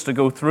announcements to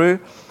go through.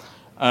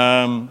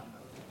 Again,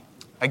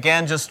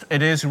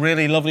 it is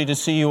really lovely to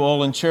see you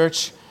all in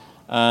church,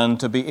 and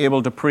to be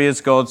able to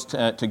praise God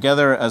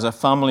together as a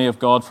family of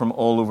God from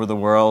all over the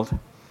world.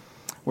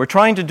 We're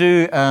trying to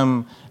do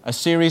a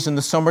series in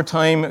the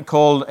summertime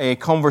called A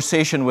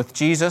Conversation with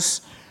Jesus.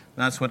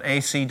 That's what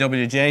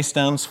ACWJ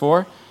stands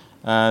for.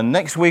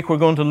 Next week we're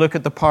going to look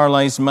at the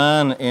paralyzed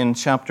man in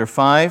chapter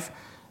 5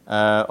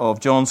 of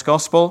John's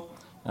Gospel.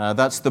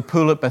 That's the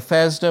pool at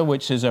Bethesda,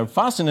 which is a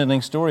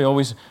fascinating story.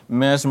 Always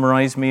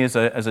mesmerized me as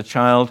a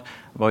child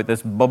about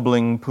this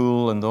bubbling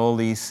pool and all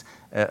these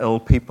ill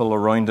people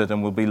around it,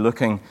 and we'll be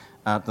looking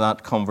at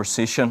that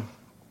conversation.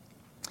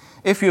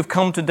 If you've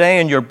come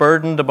today and you're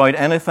burdened about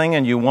anything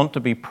and you want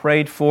to be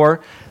prayed for,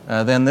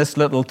 then this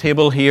little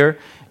table here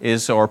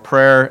is our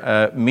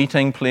prayer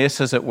meeting place,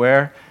 as it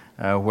were,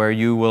 where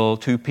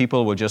two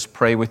people will just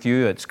pray with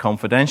you. It's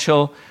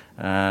confidential.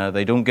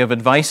 They don't give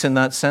advice in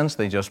that sense.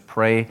 They just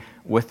pray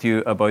with you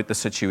about the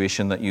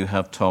situation that you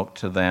have talked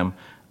to them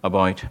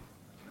about.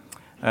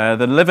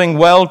 The Living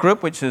Well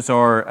group, which is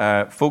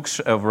our folks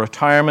of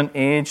retirement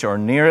age or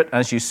near it,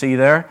 as you see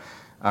there,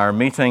 are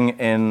meeting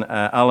in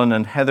Alan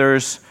and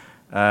Heather's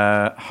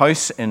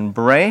house in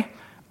Bray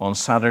on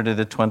Saturday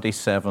the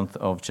 27th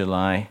of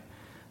July.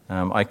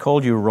 I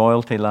called you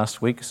royalty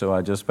last week, so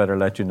I just better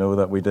let you know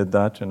that we did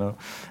that,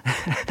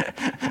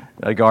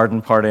 a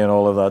garden party and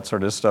all of that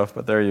sort of stuff,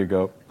 but there you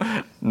go.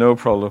 No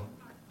problem.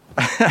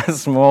 A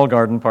small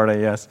garden party,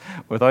 yes,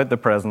 without the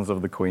presence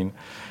of the Queen.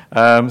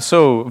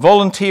 So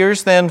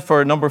volunteers then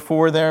for number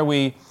 4 there.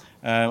 We,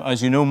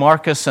 as you know,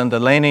 Marcus and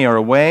Delaney are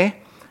away,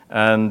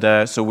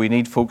 and so we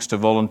need folks to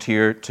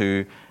volunteer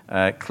to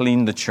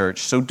clean the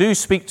church. So do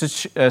speak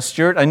to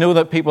Stuart. I know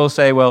that people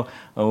say, well,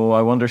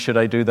 I wonder should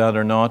I do that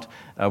or not.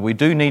 We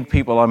do need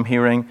people, I'm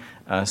hearing,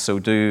 so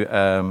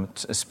do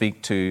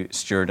speak to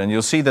Stuart. And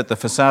you'll see that the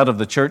facade of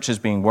the church is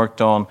being worked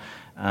on,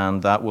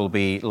 and that will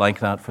be like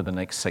that for the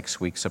next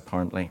 6 weeks,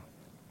 apparently.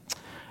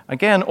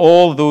 Again,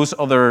 all those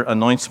other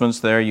announcements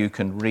there, you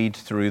can read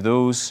through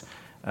those.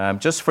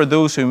 Just for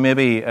those who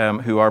maybe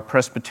who are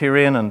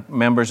Presbyterian and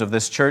members of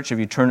this church, if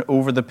you turn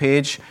over the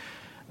page,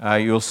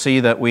 you'll see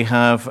that we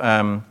have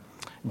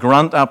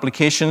grant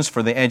applications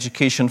for the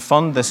Education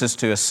Fund. This is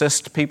to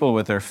assist people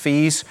with their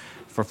fees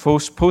for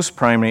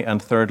post-primary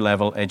and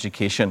third-level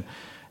education.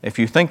 If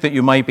you think that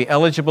you might be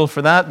eligible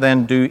for that,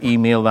 then do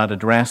email that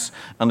address.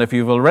 And if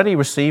you've already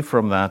received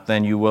from that,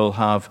 then you will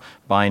have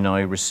by now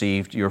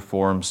received your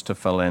forms to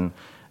fill in.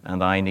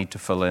 And I need to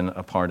fill in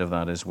a part of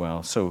that as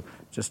well. So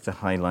just to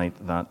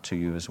highlight that to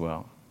you as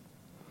well.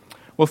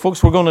 Well,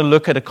 folks, we're going to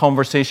look at a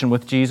conversation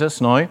with Jesus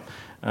now.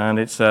 And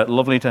it's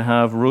lovely to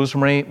have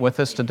Rosemary with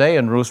us today.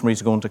 And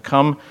Rosemary's going to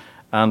come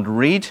and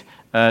read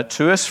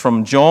to us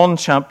from John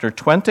chapter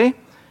 20,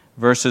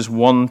 verses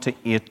 1 to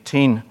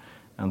 18.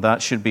 And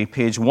that should be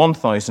page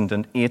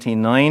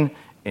 1089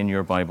 in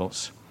your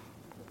Bibles.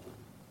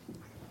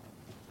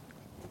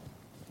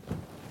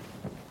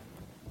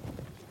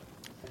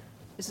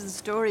 This is the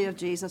story of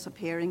Jesus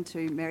appearing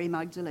to Mary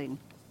Magdalene.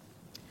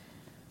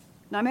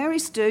 Now Mary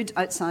stood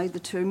outside the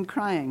tomb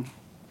crying.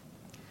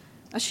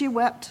 As she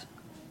wept,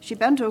 she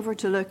bent over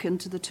to look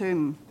into the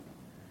tomb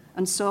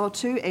and saw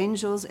two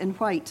angels in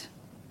white,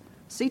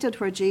 seated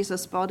where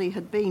Jesus' body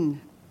had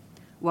been,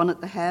 one at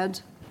the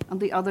head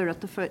and the other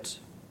at the foot.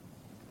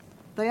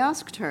 They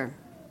asked her,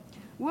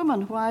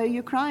 "Woman, why are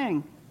you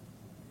crying?"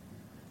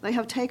 "They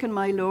have taken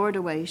my Lord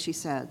away," she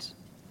said,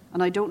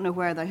 "and I don't know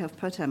where they have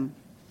put him."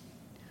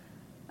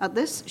 At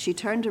this, she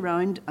turned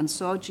around and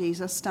saw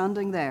Jesus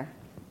standing there,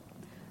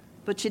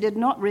 but she did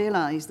not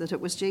realize that it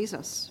was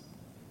Jesus.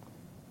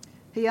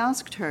 He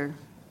asked her,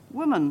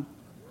 "Woman,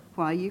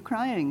 why are you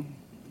crying?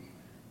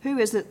 Who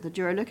is it that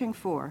you're looking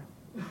for?"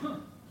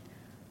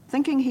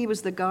 Thinking he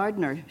was the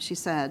gardener, she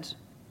said,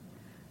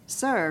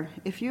 "Sir,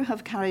 if you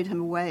have carried him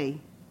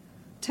away,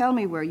 tell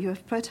me where you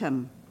have put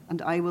him,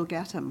 and I will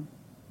get him."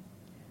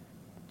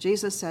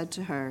 Jesus said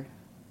to her,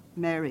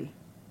 "Mary."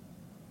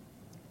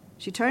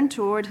 She turned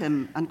toward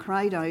him and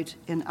cried out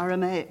in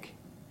Aramaic,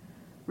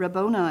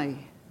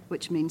 "Rabboni,"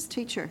 which means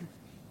teacher.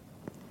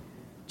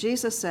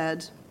 Jesus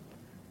said,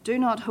 "Do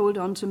not hold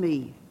on to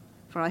me,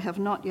 for I have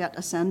not yet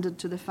ascended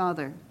to the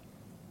Father.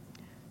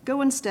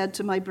 Go instead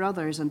to my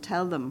brothers and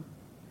tell them,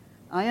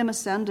 I am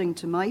ascending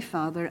to my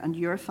Father and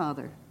your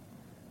Father,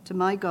 to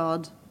my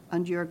God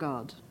and your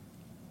God."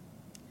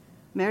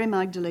 Mary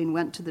Magdalene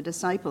went to the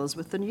disciples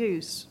with the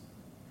news,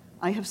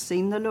 "I have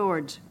seen the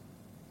Lord."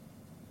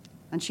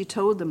 And she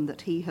told them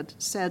that he had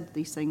said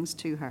these things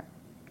to her.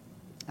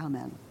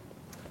 Amen.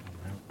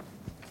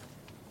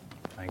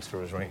 Thanks,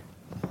 Rosemary.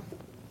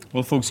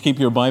 Well, folks, keep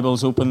your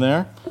Bibles open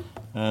there,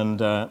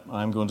 and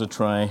I'm going to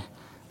try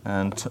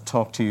and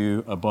talk to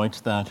you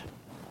about that.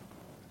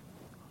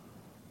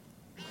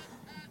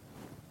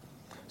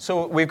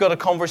 So we've got a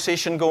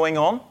conversation going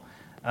on,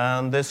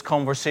 and this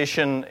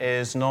conversation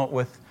is not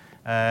with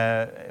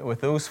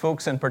those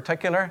folks in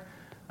particular,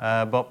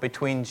 but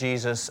between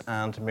Jesus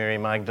and Mary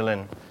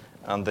Magdalene.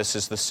 And this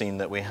is the scene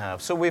that we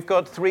have. So we've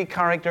got three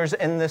characters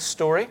in this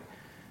story.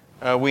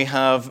 We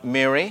have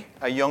Mary,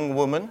 a young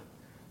woman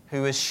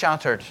who is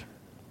shattered.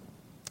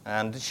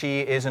 And she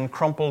is in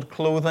crumpled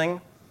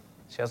clothing.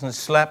 She hasn't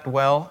slept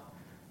well.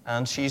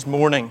 And she's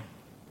mourning.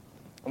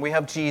 And we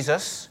have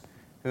Jesus,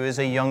 who is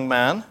a young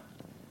man.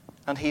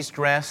 And he's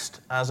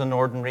dressed as an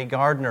ordinary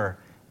gardener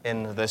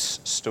in this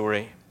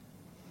story.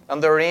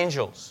 And there are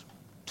angels,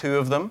 two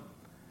of them.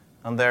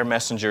 And they're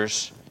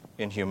messengers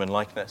in human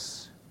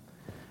likeness.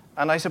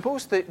 And I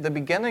suppose the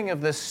beginning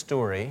of this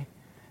story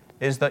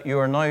is that you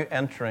are now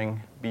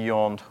entering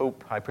beyond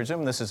hope. I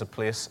presume this is a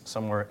place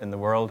somewhere in the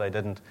world. I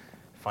didn't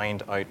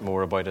find out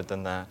more about it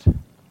than that.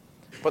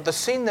 But the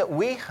scene that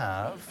we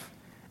have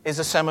is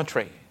a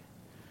cemetery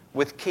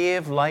with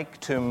cave-like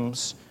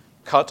tombs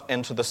cut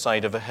into the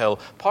side of a hill,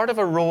 part of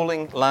a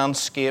rolling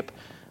landscape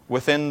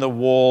within the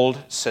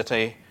walled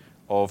city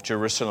of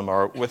Jerusalem,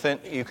 or within,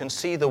 you can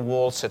see the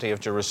walled city of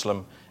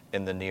Jerusalem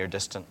in the near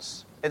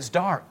distance. It's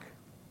dark.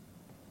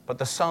 But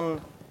the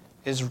sun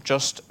is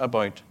just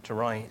about to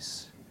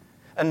rise.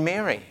 And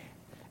Mary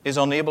is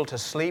unable to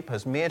sleep,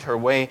 has made her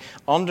way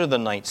under the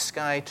night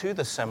sky to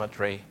the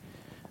cemetery.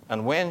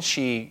 And when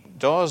she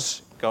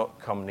does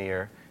come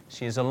near,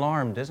 she is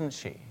alarmed, isn't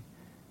she?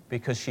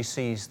 Because she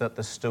sees that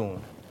the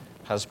stone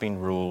has been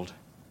rolled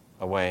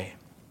away.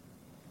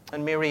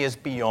 And Mary is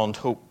beyond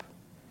hope.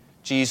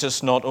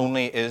 Jesus not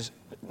only is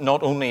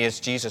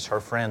Jesus,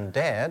 her friend,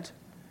 dead,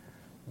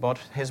 but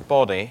his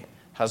body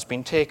has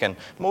been taken,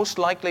 most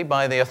likely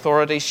by the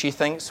authorities, she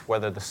thinks,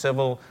 whether the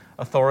civil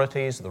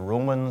authorities, the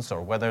Romans,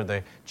 or whether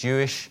the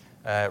Jewish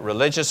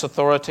religious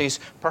authorities,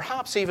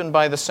 perhaps even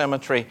by the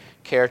cemetery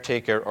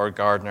caretaker or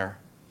gardener.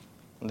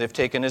 And they've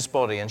taken his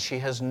body, and she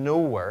has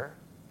nowhere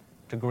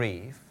to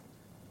grieve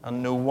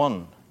and no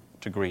one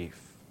to grieve.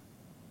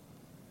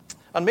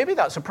 And maybe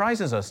that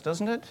surprises us,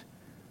 doesn't it?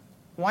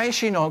 Why is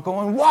she not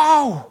going,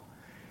 "Wow,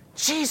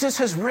 Jesus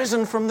has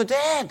risen from the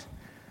dead,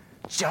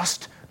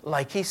 just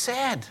like he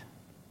said"?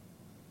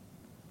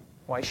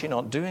 Why is she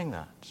not doing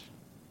that?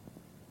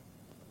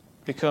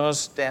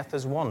 Because death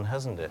has won,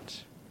 hasn't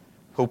it?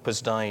 Hope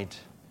has died.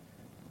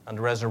 And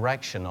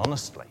resurrection,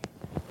 honestly,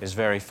 is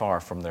very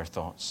far from their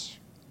thoughts.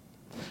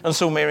 And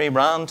so Mary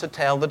ran to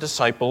tell the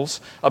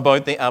disciples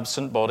about the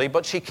absent body,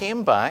 but she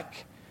came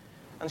back,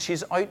 and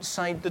she's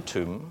outside the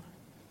tomb,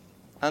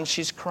 and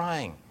she's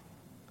crying.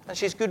 And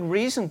she's good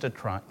reason to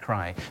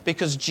cry,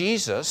 because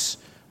Jesus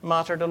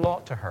mattered a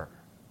lot to her.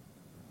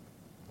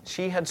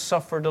 She had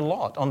suffered a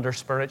lot under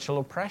spiritual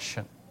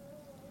oppression.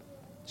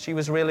 She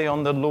was really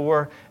on the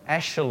lower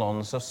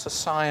echelons of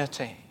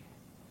society.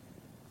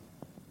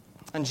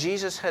 And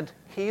Jesus had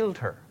healed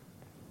her.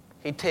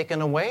 He'd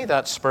taken away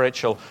that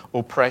spiritual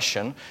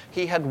oppression.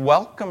 He had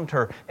welcomed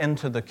her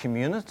into the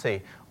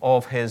community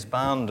of his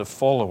band of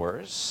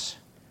followers.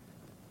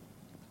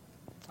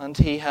 And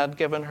he had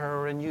given her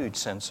a renewed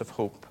sense of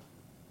hope.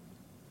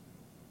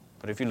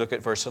 But if you look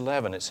at verse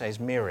 11, it says,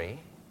 Mary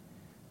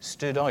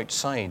stood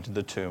outside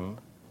the tomb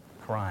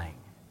crying,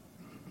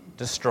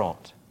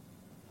 distraught,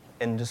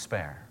 in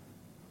despair,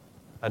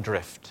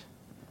 adrift,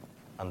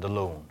 and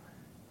alone.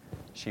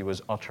 She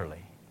was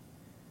utterly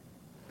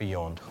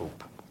beyond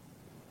hope.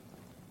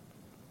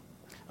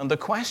 And the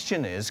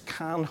question is,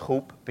 can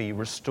hope be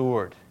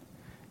restored?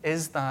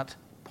 Is that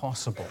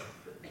possible?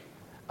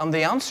 And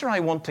the answer I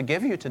want to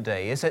give you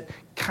today is it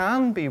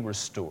can be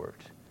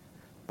restored,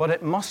 but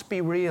it must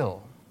be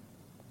real.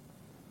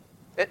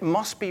 It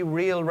must be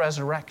real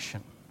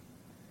resurrection.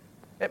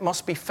 It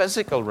must be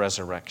physical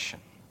resurrection.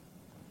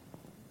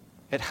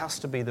 It has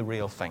to be the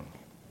real thing.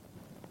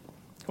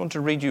 I'm going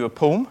to read you a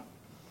poem.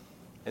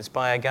 It's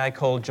by a guy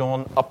called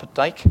John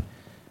Updike,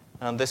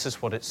 and this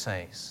is what it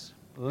says.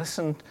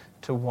 Listen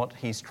to what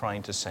he's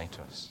trying to say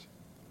to us.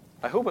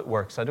 I hope it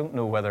works. I don't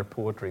know whether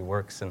poetry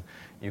works and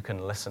you can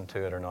listen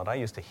to it or not. I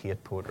used to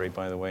hate poetry,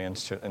 by the way, in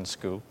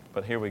school,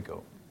 but here we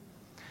go.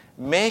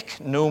 Make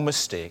no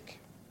mistake.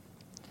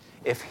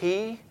 If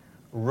he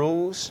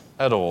rose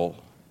at all,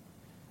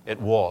 it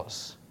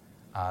was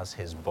as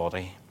his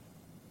body.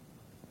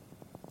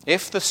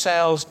 If the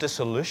cell's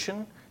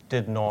dissolution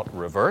did not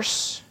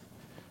reverse,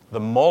 the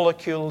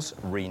molecules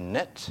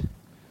reknit,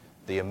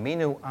 the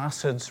amino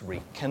acids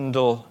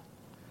rekindle,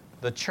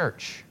 the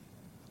church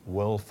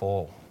will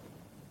fall.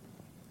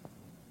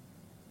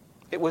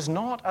 It was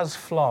not as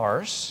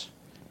flowers,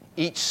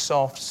 each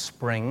soft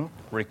spring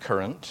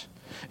recurrent.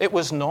 It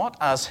was not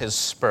as his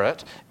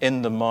spirit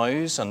in the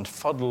mouths and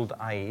fuddled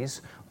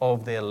eyes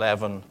of the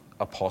 11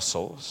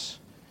 apostles.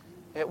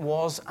 It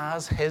was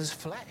as his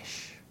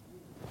flesh,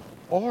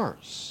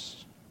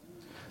 ours.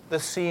 The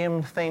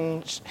same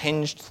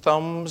hinged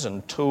thumbs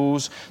and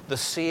toes, the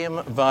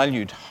same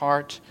valued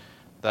heart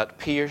that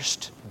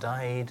pierced,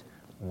 died,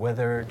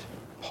 withered,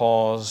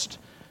 paused,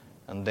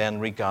 and then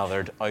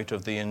regathered out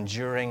of the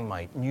enduring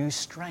might, new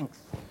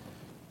strength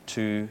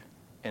to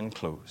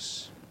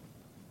enclose.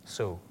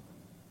 So,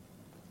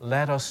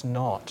 let us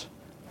not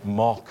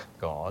mock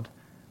God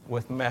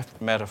with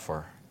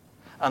metaphor,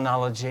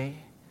 analogy,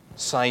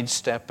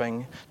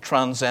 sidestepping,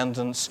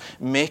 transcendence,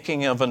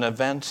 making of an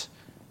event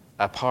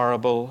a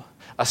parable,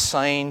 a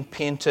sign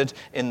painted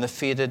in the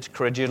faded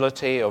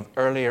credulity of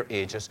earlier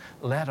ages.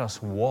 Let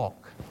us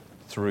walk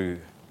through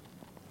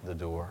the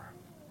door.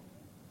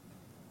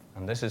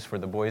 And this is for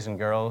the boys and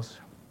girls.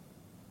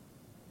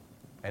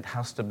 It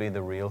has to be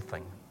the real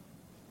thing.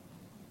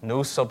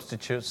 No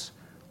substitutes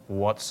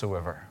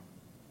whatsoever,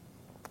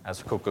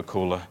 as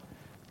Coca-Cola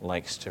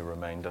likes to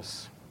remind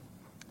us.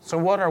 So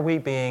what are we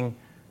being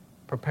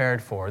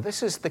prepared for?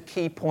 This is the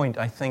key point,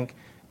 I think,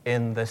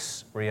 in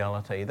this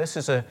reality. This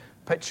is a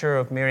picture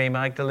of Mary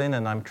Magdalene,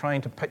 and I'm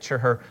trying to picture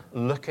her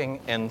looking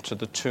into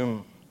the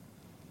tomb.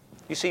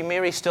 You see,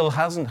 Mary still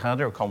hasn't had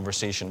her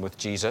conversation with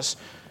Jesus,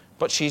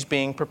 but she's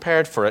being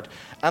prepared for it.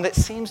 And it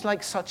seems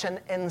like such an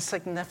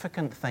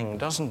insignificant thing,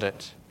 doesn't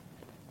it?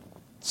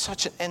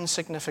 Such an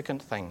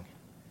insignificant thing.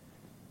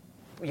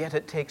 Yet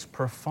it takes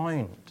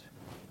profound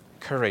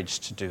courage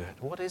to do it.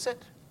 What is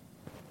it?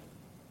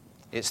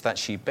 It's that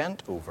she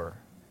bent over,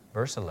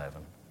 verse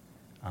 11,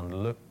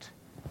 and looked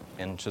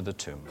into the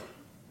tomb.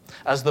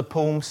 As the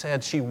poem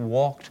said, she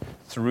walked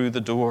through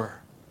the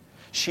door.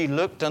 She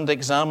looked and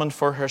examined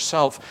for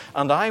herself.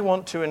 And I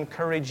want to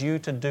encourage you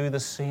to do the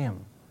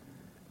same,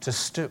 to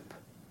stoop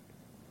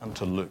and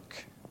to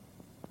look.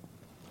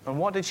 And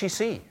what did she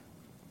see?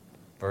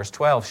 Verse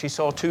 12, she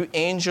saw 2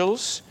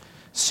 angels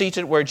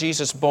seated where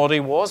Jesus' body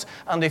was.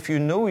 And if you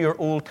know your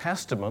Old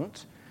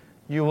Testament,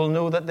 you will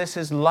know that this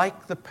is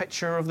like the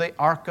picture of the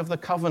Ark of the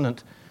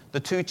Covenant. The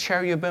 2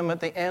 cherubim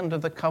at the end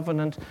of the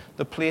covenant,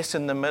 the place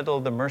in the middle,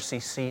 the mercy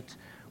seat,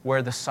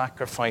 where the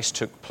sacrifice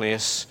took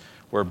place,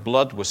 where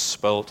blood was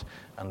spilt,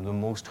 and the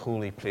most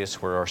holy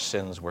place where our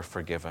sins were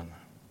forgiven.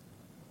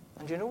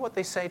 And you know what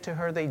they say to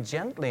her? They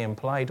gently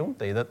imply, don't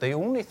they, that the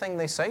only thing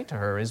they say to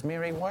her is,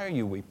 Mary, why are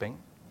you weeping?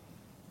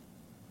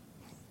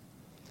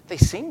 They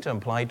seem to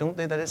imply, don't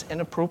they, that it's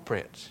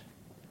inappropriate.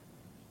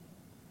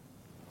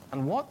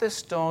 And what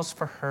this does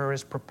for her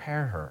is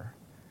prepare her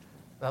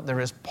that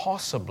there is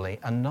possibly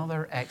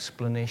another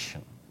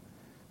explanation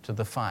to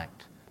the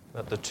fact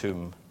that the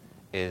tomb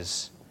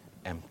is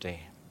empty.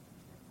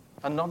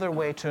 Another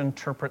way to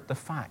interpret the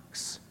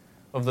facts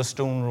of the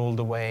stone rolled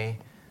away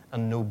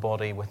and no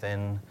body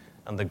within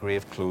and the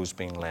grave clothes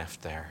being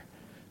left there.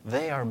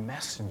 They are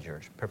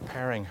messengers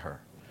preparing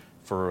her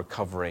for a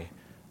recovery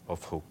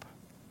of hope.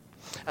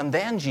 And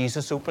then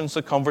Jesus opens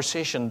the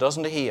conversation,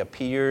 doesn't he? He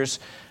appears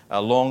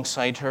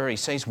alongside her. He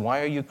says,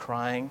 why are you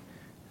crying?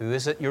 Who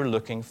is it you're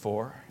looking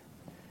for?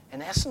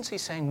 In essence,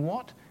 he's saying,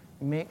 what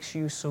makes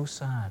you so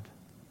sad?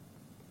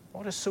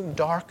 What is so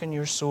dark in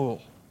your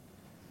soul?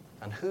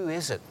 And who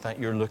is it that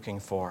you're looking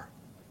for?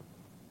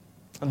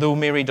 And though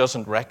Mary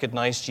doesn't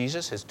recognize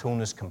Jesus, his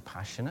tone is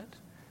compassionate.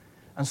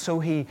 And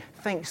so he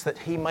thinks that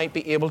he might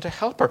be able to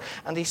help her.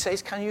 And he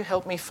says, "Can you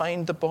help me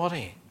find the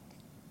body?"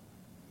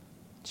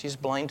 She's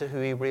blind to who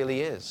he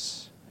really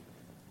is.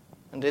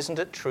 And isn't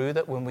it true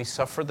that when we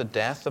suffer the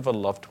death of a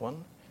loved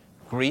one,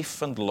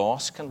 grief and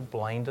loss can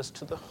blind us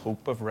to the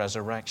hope of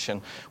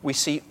resurrection? We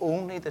see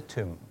only the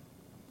tomb.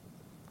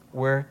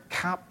 We're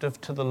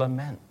captive to the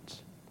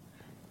lament.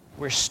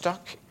 We're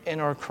stuck in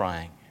our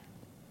crying.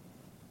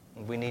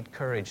 And we need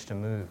courage to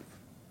move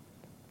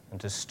and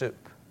to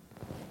stoop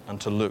and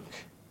to look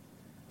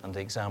and to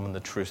examine the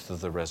truth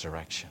of the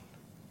resurrection.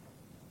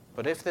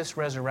 But if this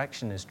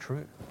resurrection is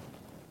true,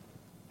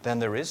 then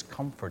there is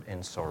comfort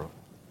in sorrow.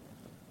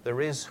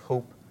 There is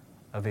hope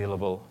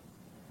available.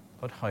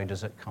 But how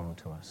does it come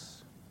to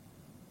us?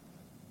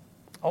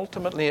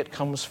 Ultimately, it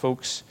comes,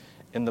 folks,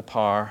 in the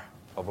power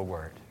of a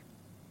word.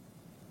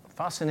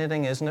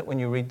 Fascinating, isn't it, when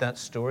you read that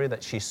story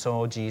that she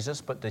saw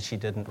Jesus, but that she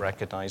didn't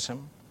recognize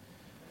him?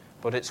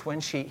 But it's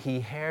when he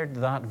heard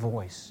that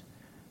voice,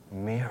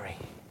 Mary.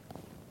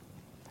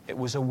 It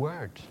was a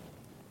word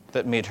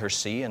that made her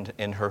see, and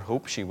in her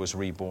hope she was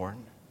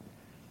reborn.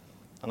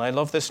 And I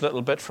love this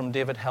little bit from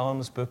David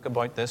Helm's book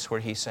about this, where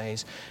he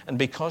says, and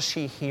because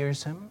she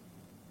hears him,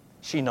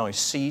 she now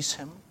sees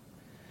him,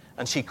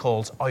 and she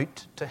calls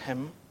out to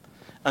him,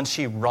 and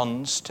she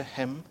runs to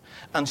him,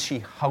 and she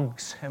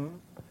hugs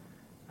him,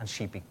 and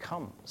she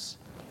becomes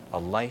a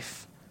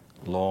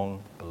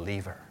lifelong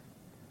believer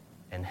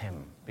in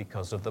him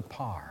because of the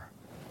power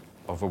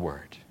of a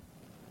word.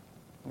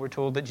 We're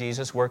told that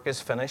Jesus' work is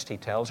finished. He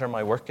tells her,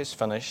 "My work is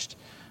finished.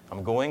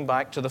 I'm going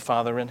back to the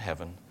Father in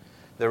heaven.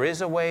 There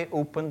is a way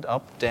opened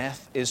up.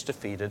 Death is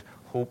defeated.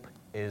 Hope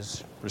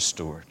is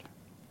restored."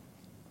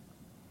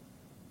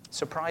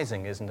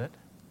 Surprising, isn't it?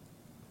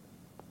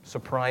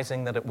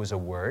 Surprising that it was a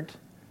word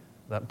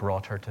that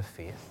brought her to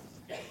faith.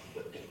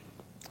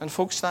 And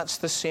folks, that's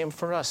the same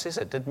for us, is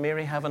it? Did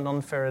Mary have an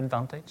unfair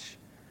advantage?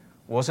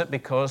 Was it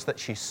because that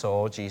she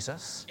saw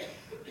Jesus?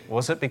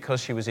 Was it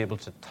because she was able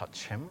to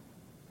touch him?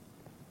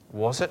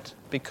 Was it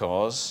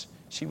because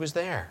she was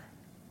there?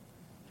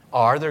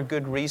 Are there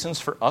good reasons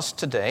for us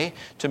today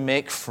to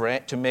make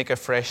a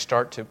fresh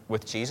start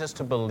with Jesus,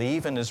 to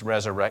believe in his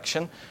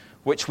resurrection,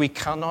 which we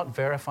cannot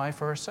verify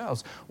for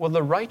ourselves? Well,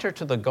 the writer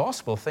to the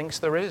gospel thinks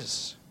there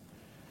is.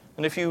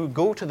 And if you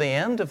go to the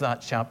end of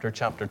that chapter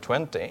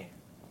 20,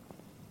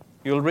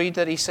 you'll read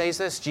that he says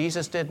this: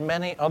 Jesus did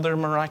many other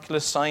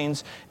miraculous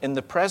signs in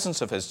the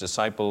presence of his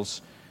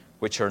disciples,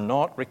 which are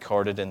not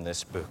recorded in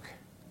this book.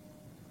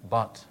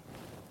 But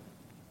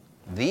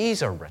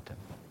these are written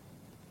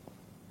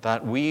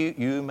that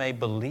you may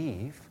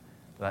believe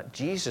that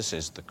Jesus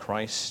is the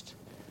Christ,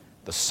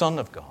 the Son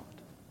of God,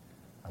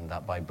 and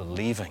that by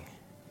believing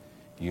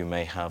you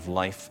may have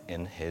life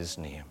in his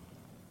name.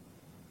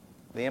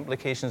 The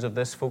implications of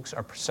this, folks,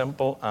 are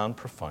simple and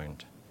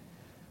profound.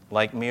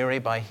 Like Mary,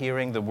 by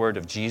hearing the word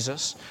of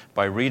Jesus,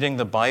 by reading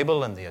the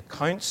Bible and the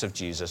accounts of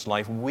Jesus'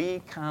 life, we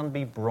can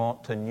be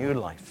brought to new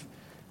life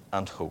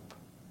and hope.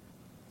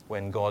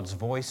 When God's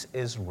voice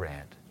is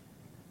read,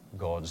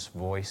 God's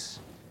voice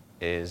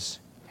is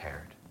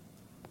heard,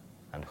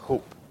 and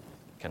hope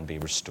can be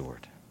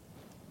restored.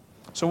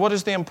 So what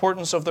is the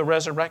importance of the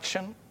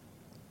resurrection?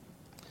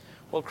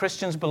 Well,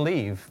 Christians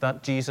believe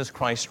that Jesus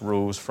Christ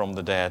rose from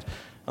the dead,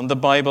 and the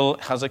Bible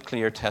has a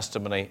clear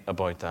testimony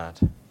about that.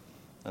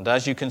 And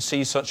as you can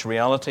see, such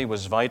reality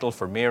was vital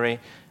for Mary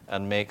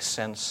and makes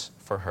sense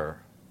for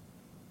her.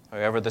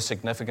 However, the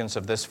significance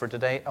of this for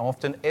today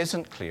often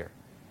isn't clear.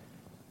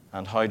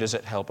 And how does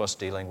it help us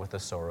dealing with the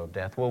sorrow of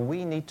death? Well,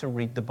 we need to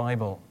read the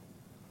Bible.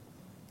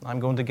 I'm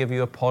going to give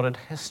you a potted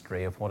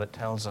history of what it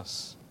tells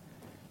us.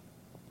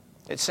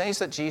 It says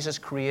that Jesus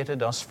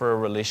created us for a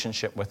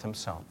relationship with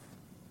himself.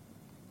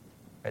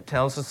 It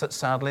tells us that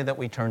sadly that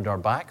we turned our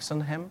backs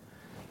on him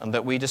and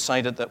that we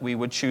decided that we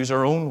would choose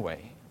our own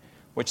way,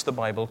 which the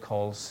Bible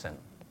calls sin.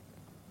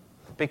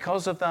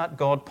 Because of that,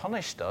 God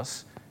punished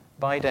us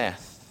by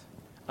death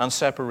and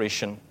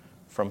separation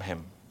from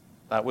him.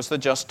 That was the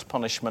just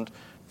punishment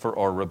for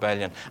our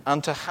rebellion.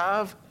 And to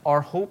have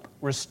our hope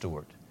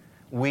restored,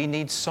 we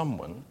need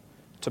someone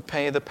to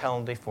pay the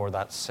penalty for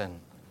that sin.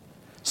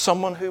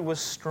 Someone who was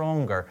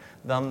stronger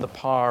than the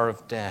power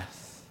of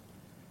death.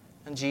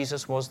 And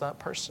Jesus was that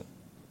person.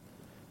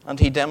 And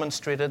he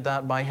demonstrated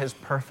that by his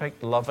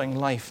perfect, loving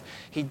life.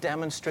 He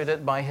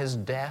demonstrated by his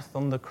death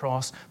on the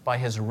cross, by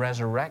his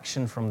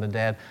resurrection from the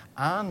dead,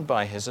 and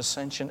by his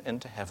ascension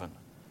into heaven.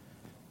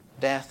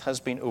 Death has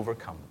been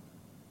overcome.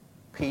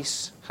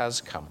 Peace has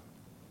come.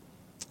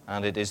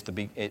 And it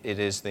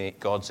is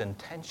God's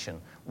intention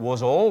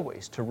was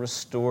always to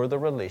restore the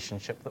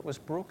relationship that was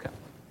broken.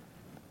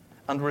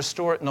 And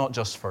restore it not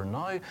just for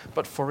now,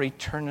 but for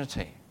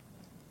eternity.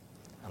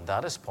 And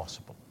that is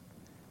possible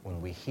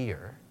when we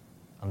hear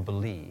and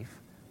believe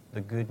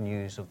the good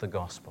news of the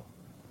gospel,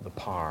 the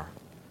power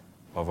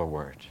of a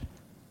word.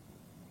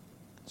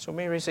 So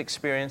Mary's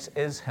experience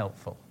is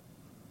helpful.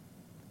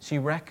 She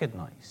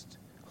recognized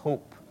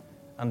hope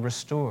and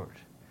restored,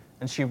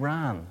 and she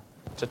ran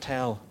to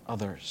tell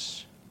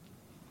others.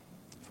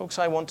 Folks,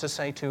 I want to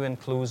say too in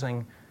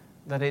closing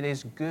that it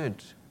is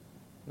good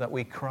that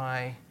we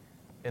cry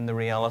in the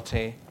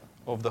reality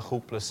of the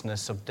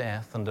hopelessness of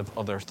death and of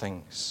other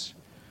things.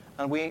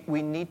 And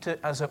we need to,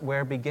 as it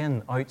were,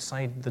 begin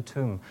outside the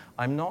tomb.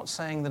 I'm not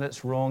saying that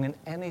it's wrong in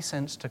any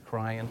sense to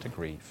cry and to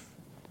grieve.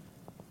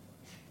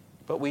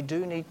 But we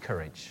do need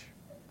courage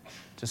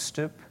to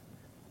stoop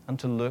and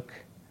to look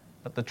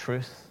at the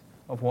truth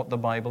of what the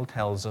Bible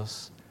tells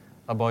us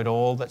about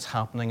all that's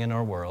happening in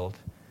our world,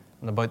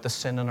 and about the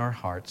sin in our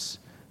hearts,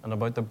 and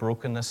about the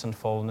brokenness and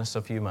fallenness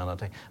of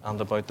humanity, and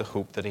about the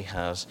hope that he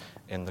has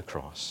in the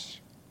cross.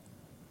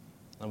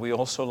 And we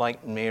also,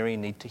 like Mary,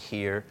 need to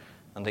hear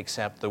and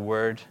accept the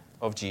word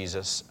of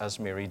Jesus as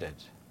Mary did.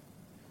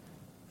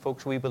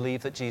 Folks, we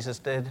believe that Jesus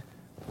did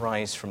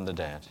rise from the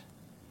dead,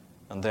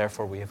 and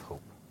therefore we have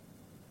hope.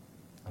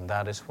 And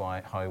that is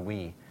how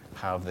we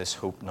have this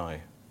hope now.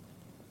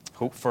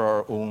 Hope for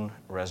our own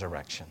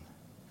resurrection.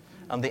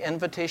 And the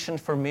invitation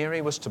for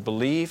Mary was to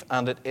believe,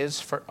 and it is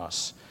for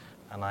us.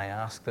 And I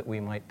ask that we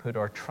might put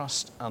our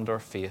trust and our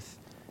faith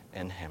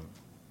in him.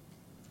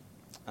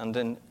 And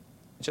then,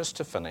 just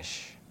to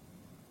finish,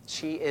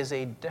 she is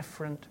a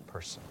different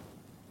person.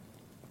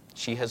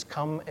 She has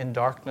come in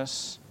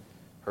darkness.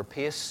 Her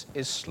pace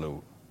is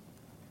slow.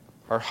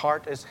 Her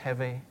heart is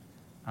heavy,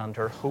 and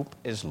her hope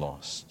is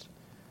lost.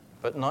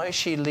 But now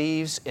she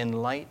leaves in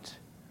light.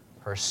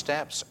 Her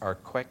steps are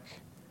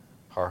quick.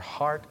 Her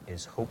heart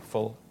is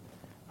hopeful,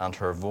 and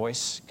her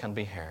voice can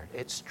be heard.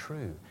 It's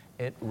true.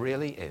 It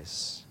really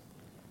is.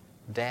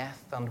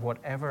 Death and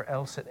whatever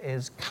else it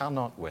is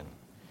cannot win.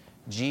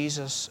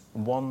 Jesus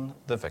won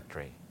the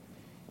victory.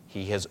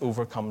 He has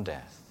overcome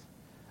death,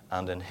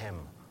 and in him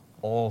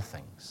all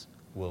things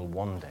will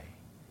one day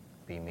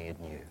be made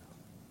new.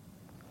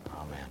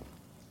 Amen.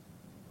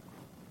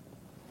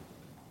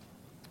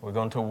 We're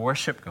going to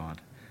worship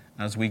God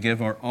as we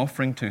give our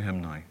offering to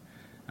him now,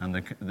 and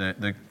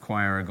the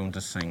choir are going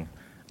to sing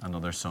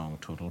another song,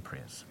 Total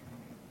Praise.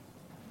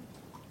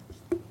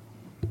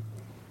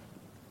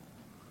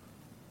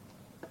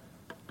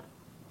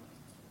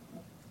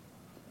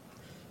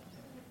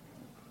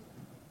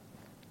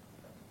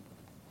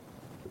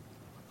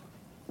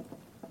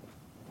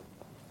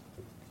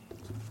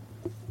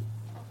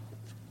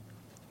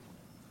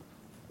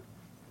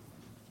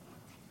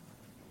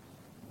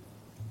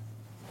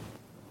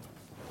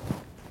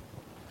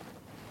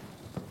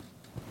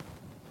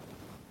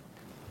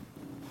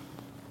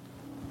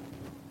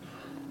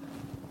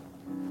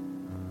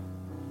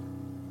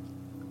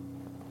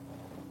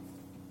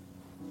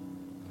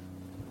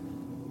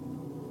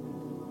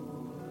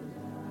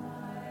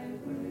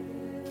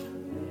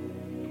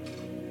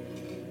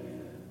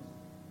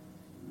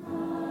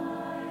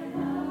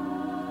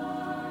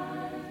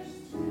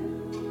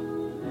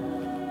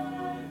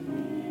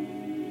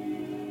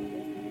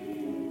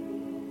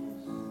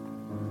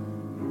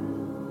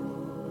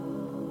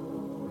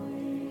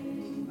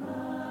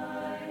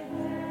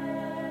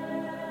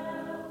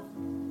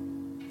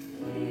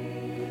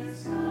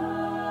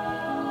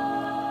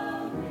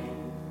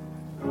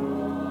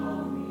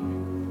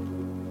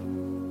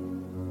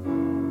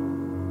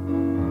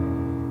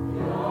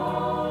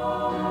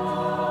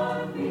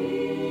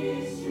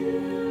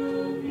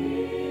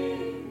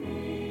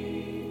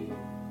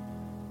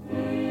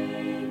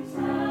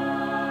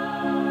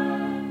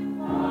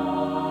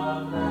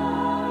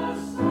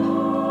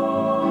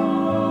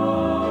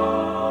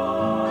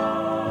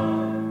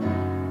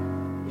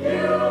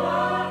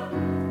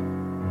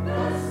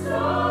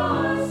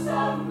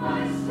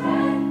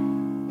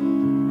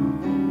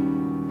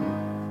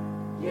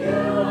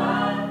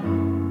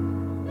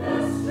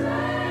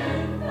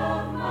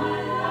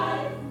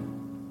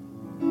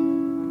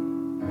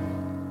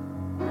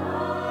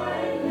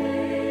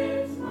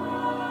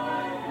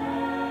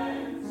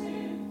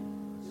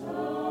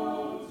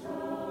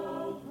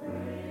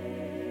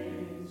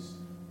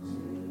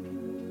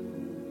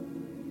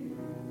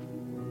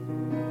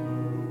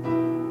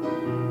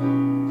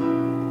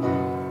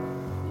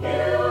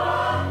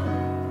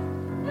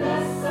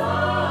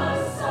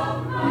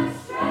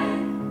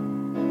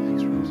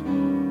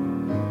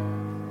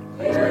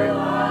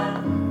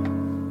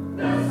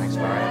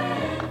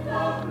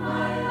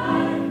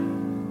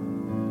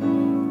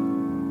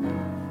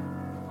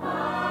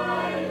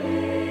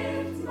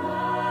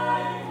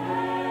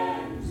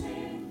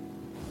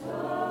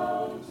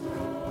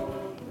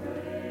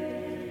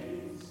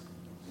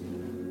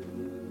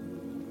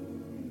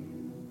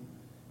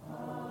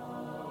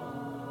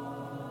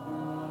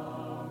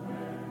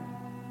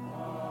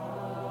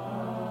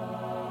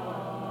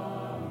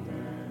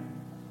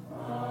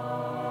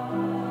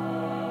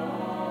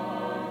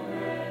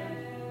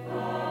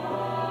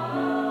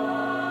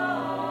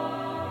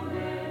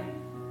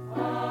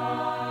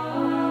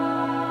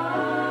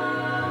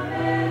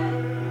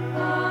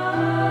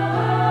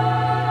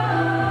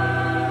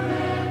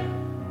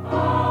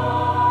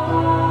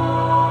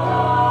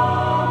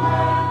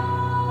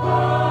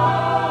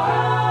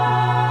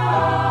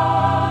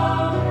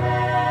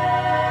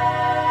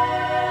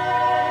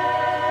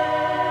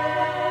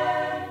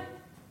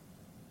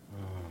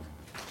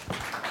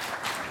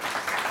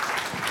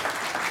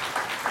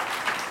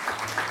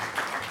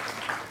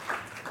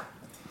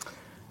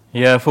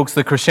 Yeah, folks,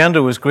 the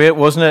crescendo was great,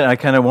 wasn't it? I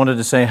kind of wanted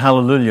to say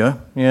hallelujah.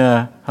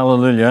 Yeah,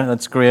 hallelujah.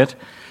 That's great.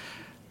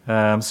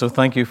 So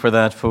thank you for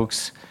that,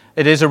 folks.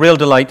 It is a real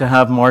delight to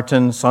have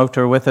Martin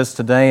Sauter with us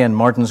today, and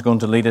Martin's going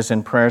to lead us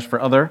in prayers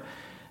for other.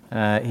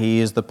 He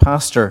is the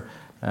pastor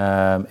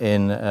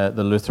in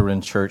the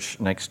Lutheran Church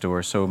next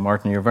door. So,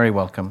 Martin, you're very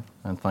welcome,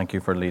 and thank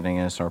you for leading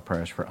us our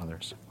prayers for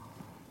others.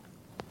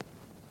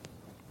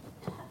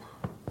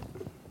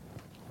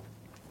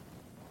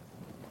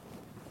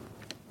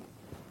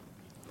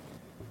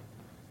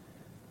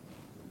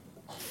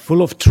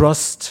 Full of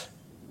trust,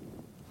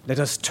 let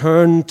us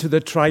turn to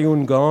the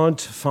triune God,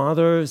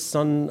 Father,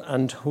 Son,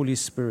 and Holy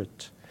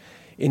Spirit,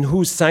 in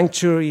whose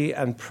sanctuary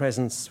and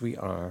presence we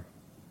are.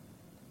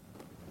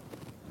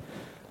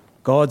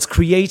 God's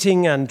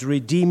creating and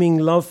redeeming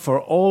love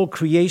for all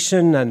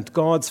creation and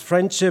God's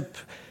friendship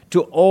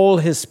to all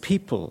his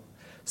people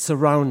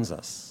surrounds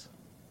us.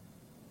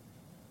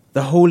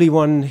 The Holy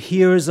One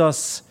hears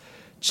us,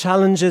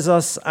 challenges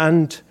us,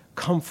 and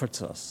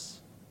comforts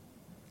us.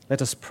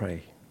 Let us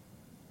pray.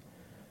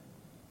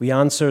 We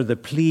answer the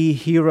plea,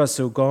 "Hear us,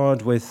 O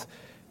God," with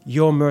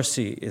 "Your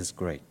mercy is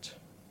great."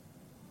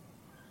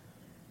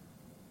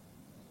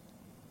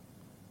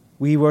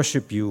 We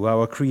worship you,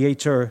 our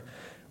Creator.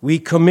 We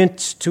commit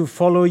to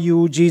follow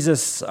you,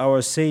 Jesus,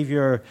 our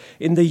Savior,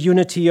 in the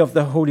unity of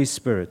the Holy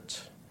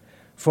Spirit.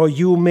 For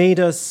you made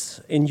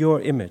us in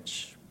your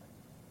image.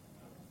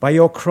 By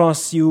your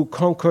cross you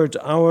conquered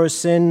our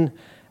sin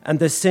and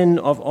the sin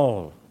of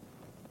all.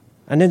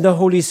 And in the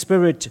Holy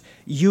Spirit,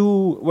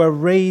 you were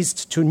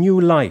raised to new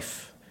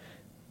life,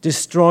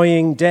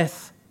 destroying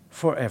death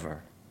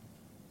forever.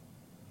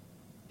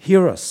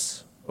 Hear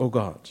us, O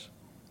God.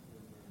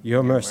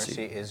 Your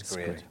mercy is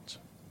great.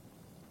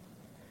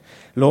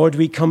 Lord,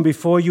 we come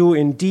before you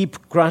in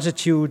deep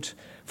gratitude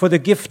for the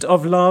gift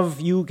of love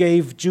you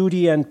gave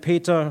Judy and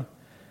Peter,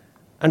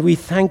 and we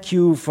thank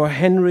you for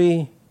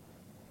Henry,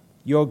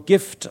 your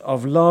gift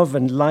of love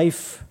and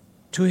life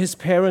to his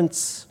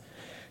parents,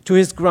 to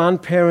his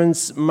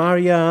grandparents,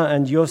 Maria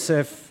and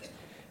Joseph,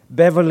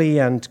 Beverly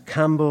and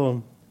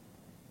Campbell,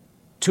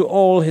 to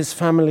all his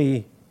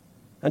family,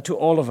 and to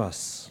all of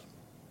us.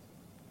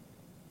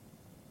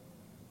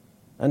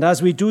 And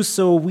as we do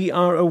so, we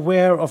are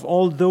aware of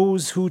all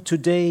those who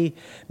today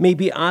may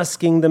be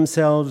asking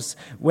themselves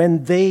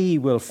when they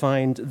will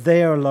find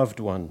their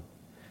loved one,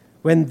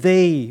 when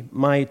they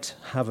might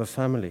have a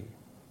family.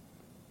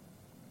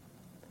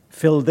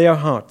 Fill their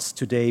hearts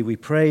today, we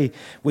pray,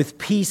 with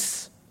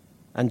peace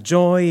and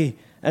joy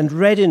and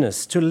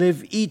readiness to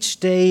live each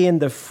day in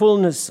the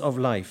fullness of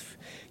life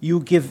you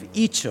give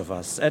each of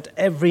us at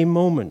every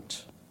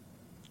moment,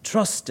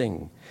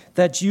 trusting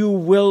that you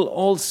will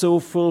also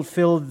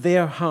fulfill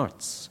their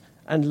hearts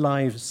and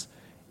lives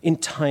in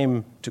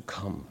time to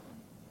come.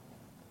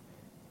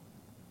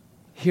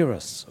 Hear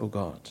us, O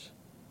God.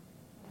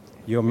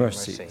 Your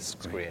mercy is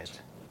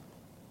great.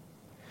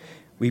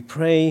 We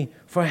pray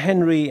for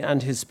Henry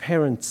and his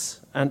parents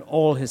and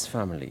all his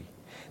family,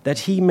 that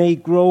he may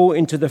grow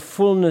into the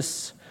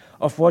fullness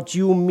of what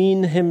you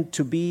mean him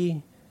to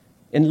be,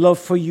 in love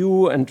for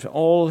you and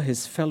all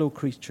his fellow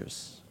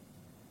creatures.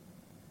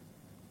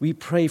 We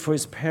pray for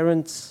his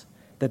parents,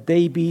 that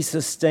they be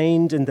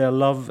sustained in their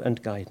love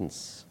and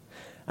guidance.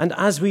 And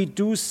as we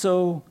do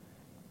so,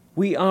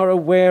 we are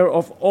aware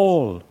of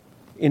all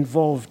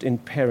involved in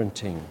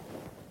parenting,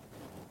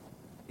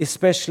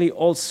 especially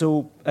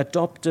also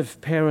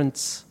adoptive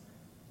parents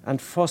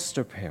and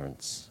foster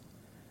parents,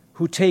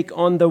 who take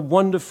on the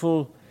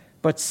wonderful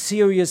but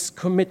serious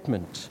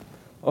commitment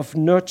of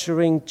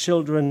nurturing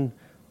children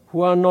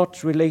who are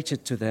not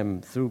related to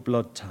them through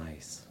blood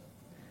ties.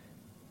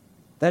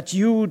 That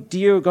you,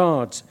 dear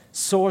God,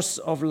 source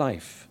of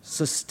life,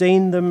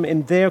 sustain them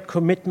in their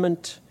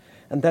commitment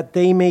and that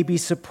they may be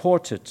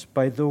supported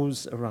by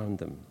those around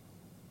them.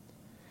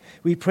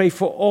 We pray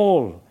for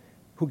all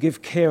who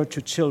give care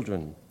to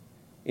children,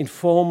 in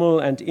formal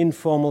and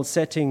informal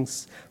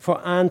settings,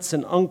 for aunts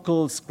and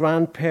uncles,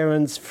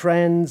 grandparents,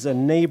 friends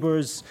and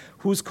neighbors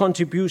whose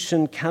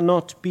contribution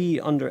cannot be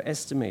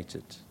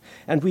underestimated.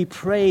 And we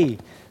pray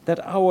that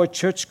our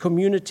church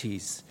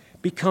communities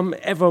become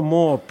ever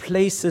more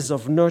places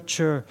of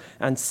nurture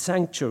and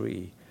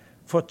sanctuary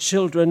for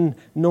children,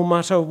 no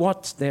matter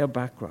what their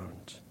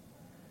background,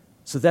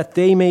 so that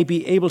they may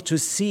be able to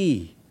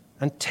see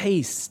and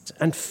taste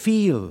and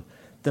feel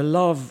the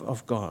love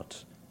of God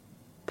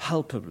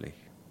palpably.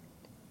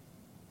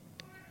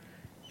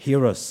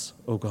 Hear us,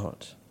 O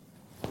God.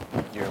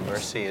 Your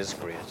mercy is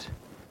great.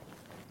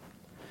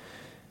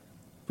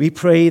 We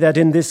pray that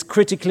in this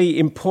critically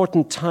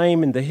important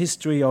time in the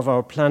history of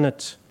our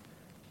planet,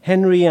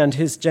 Henry and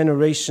his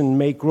generation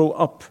may grow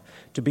up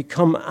to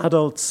become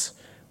adults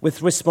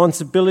with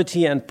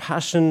responsibility and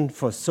passion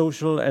for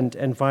social and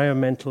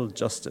environmental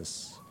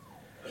justice.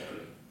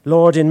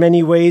 Lord, in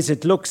many ways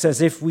it looks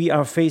as if we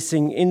are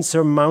facing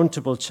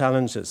insurmountable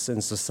challenges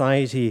in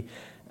society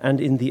and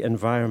in the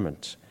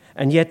environment,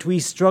 and yet we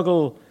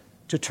struggle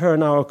to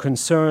turn our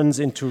concerns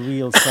into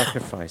real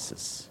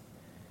sacrifices.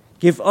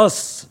 Give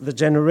us, the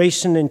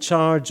generation in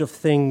charge of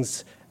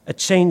things, a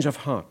change of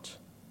heart,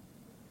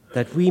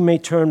 that we may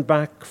turn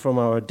back from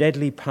our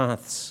deadly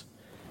paths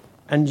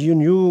and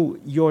renew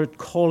your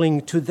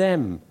calling to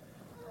them,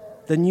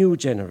 the new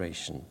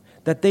generation,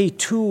 that they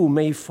too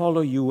may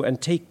follow you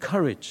and take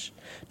courage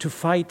to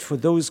fight for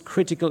those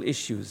critical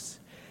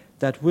issues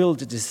that will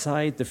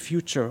decide the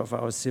future of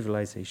our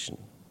civilization.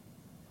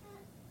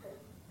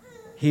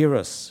 Hear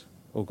us,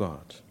 O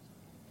God.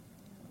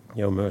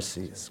 Your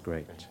mercy is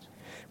great.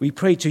 We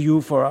pray to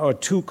you for our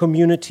two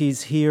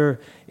communities here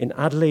in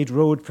Adelaide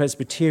Road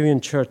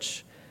Presbyterian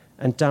Church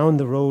and down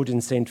the road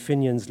in St.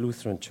 Finian's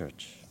Lutheran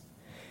Church.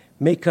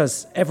 Make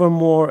us ever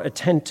more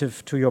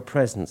attentive to your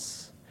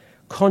presence,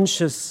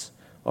 conscious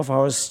of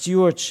our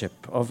stewardship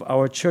of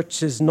our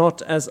churches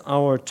not as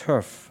our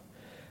turf,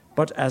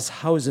 but as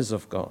houses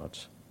of God.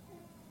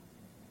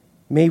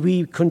 May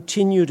we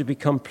continue to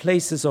become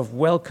places of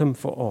welcome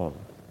for all.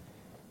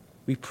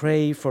 We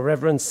pray for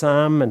Reverend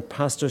Sam and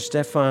Pastor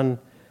Stefan,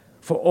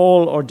 for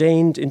all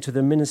ordained into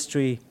the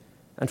ministry,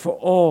 and for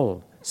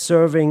all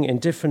serving in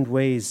different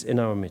ways in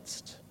our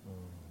midst.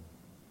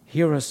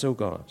 Hear us, O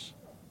God.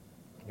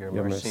 Your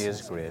mercy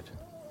is great.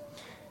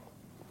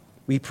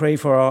 We pray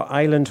for our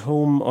island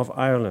home of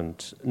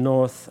Ireland,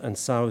 north and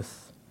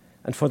south,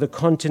 and for the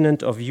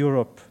continent of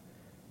Europe,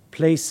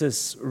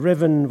 places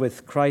riven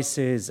with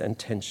crises and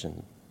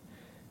tension.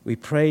 We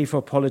pray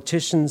for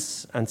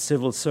politicians and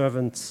civil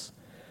servants,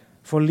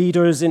 for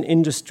leaders in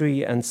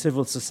industry and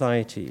civil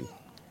society.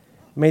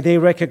 May they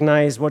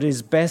recognize what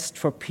is best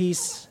for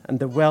peace and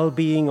the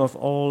well-being of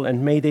all,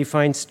 and may they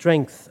find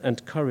strength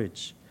and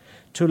courage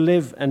to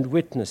live and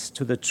witness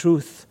to the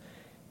truth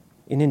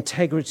in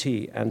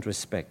integrity and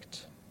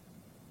respect.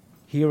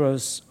 Hear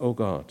us, O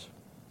God.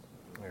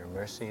 Your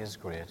mercy is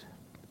great.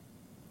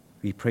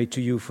 We pray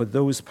to you for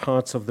those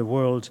parts of the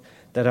world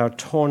that are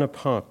torn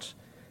apart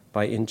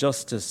by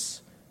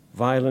injustice,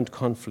 violent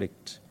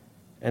conflict,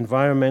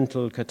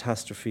 environmental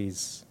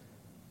catastrophes,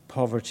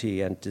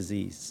 poverty, and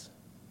disease.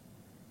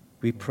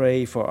 We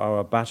pray for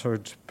our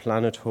battered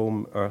planet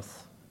home,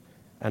 Earth,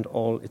 and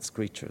all its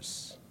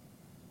creatures.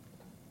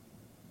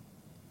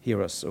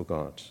 Hear us, O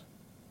God.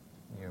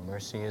 Your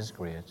mercy is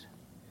great.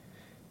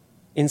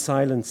 In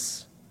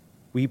silence,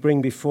 we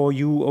bring before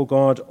you, O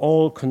God,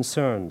 all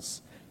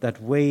concerns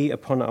that weigh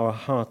upon our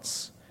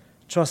hearts,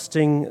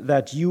 trusting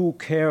that you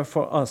care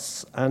for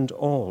us and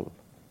all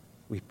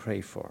we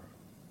pray for.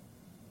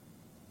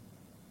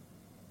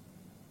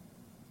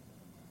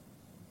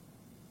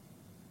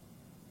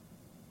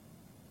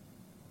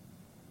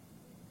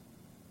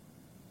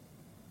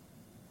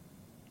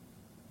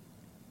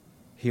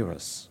 Hear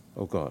us,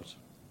 O God.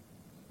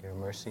 Your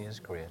mercy is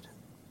great.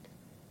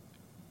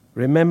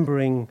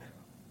 Remembering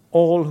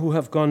all who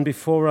have gone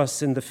before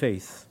us in the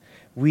faith,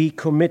 we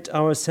commit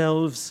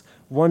ourselves,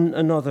 one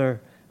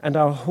another, and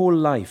our whole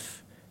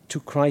life to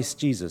Christ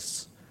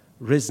Jesus,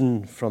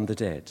 risen from the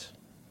dead.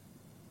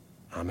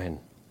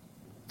 Amen.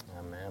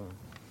 Amen.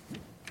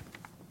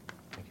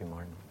 Thank you,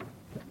 Martin.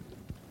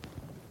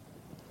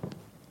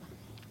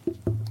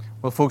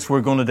 Well, folks, we're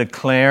going to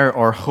declare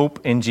our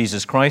hope in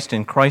Jesus Christ.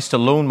 In Christ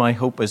alone, my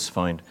hope is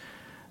found.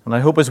 And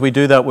I hope as we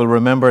do that, we'll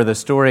remember the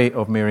story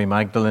of Mary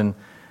Magdalene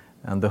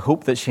and the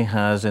hope that she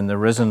has in the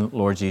risen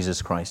Lord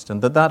Jesus Christ,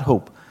 and that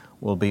hope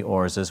will be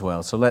ours as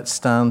well. So let's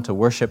stand to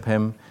worship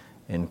him.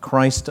 In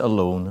Christ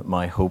alone,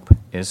 my hope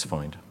is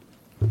found.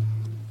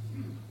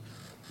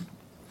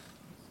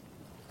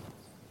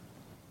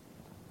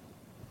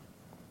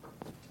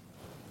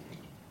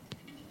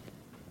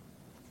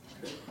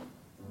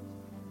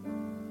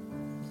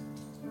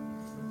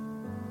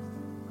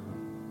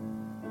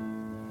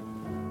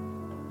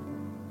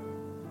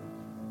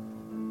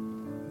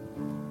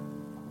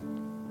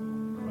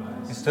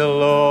 Christ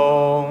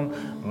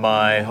alone,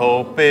 my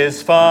hope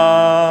is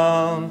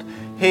found.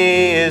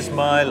 He is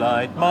my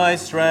light, my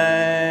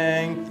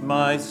strength,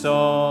 my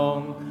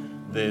song.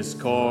 This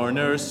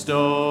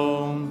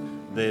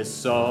cornerstone, this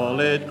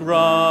solid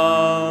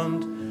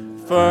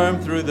ground, firm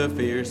through the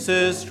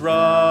fiercest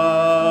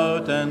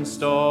drought and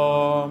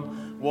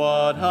storm.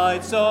 What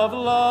heights of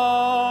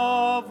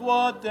love,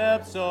 what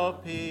depths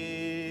of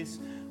peace,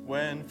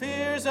 when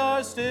fears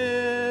are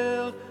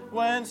stilled,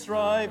 when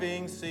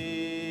striving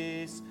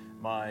cease.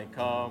 My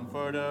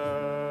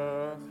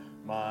comforter,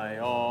 my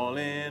all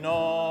in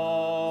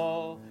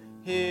all,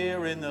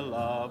 here in the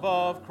love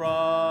of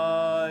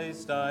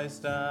Christ I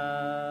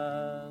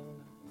stand.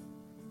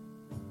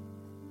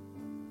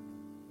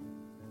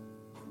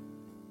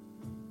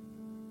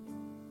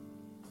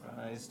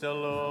 Christ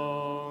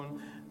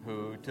alone,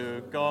 who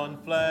took on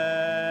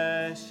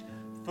flesh,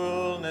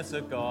 fullness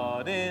of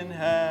God in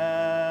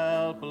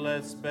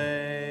helpless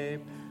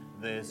babe,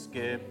 this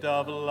gift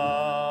of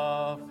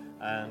love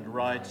and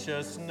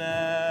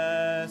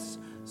righteousness,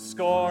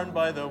 scorned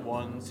by the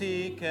ones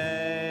he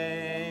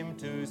came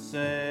to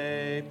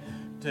save,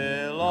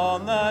 till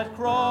on that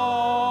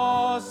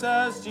cross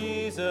as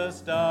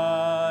Jesus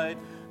died,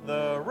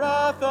 the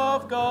wrath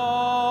of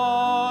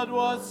God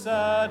was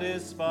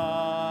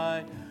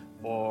satisfied.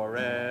 For for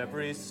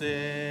every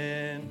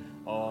sin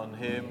on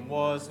him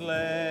was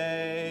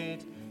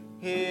laid.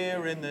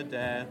 Here in the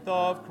death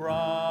of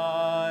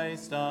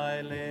Christ I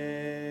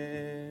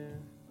live.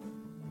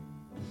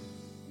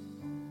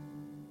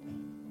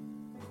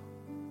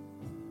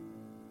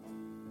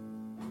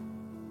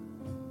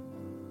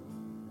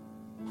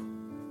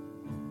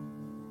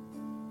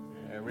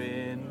 There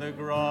in the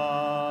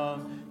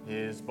ground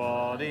his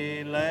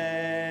body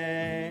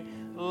lay,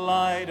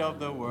 light of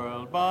the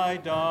world by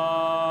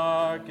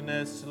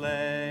darkness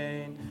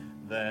slain.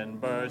 Then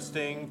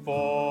bursting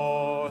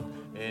forth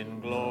in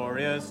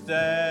glorious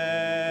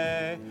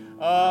day,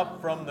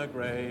 up from the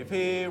grave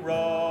he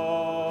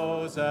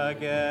rose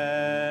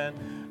again.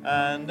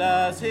 And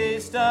as he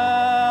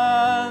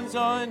stands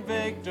in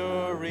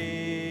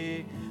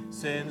victory,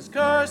 sin's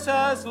curse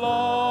has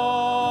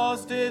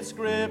lost its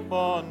grip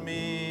on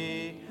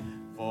me.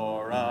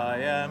 For I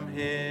am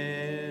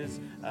his,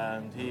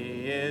 and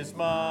he is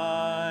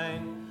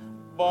mine,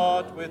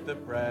 bought with the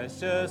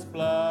precious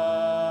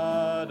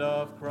blood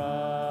of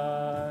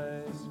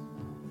Christ.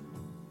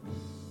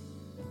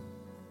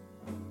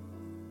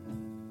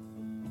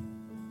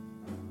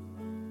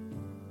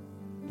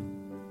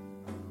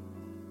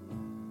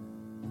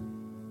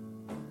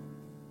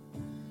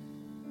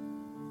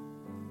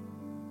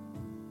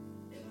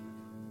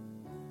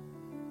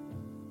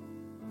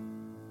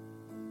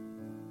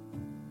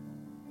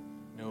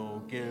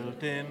 No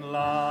guilt in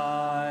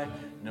life,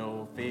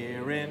 no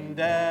fear in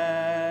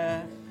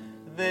death.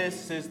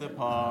 This is the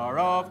power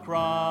of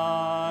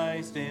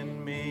Christ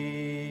in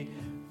me.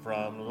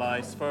 From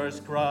life's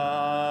first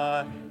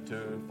cry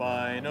to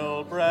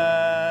final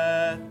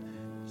breath,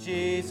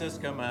 Jesus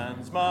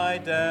commands my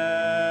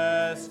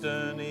destiny.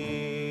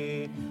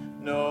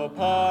 No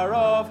power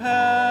of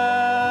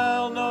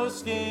hell, no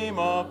scheme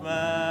of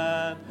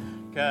man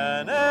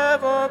can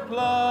ever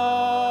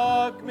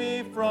pluck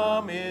me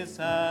from his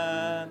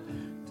hand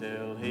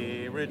till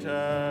he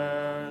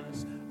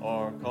returns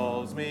or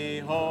calls me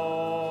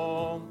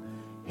home.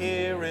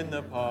 Here in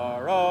the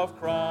power of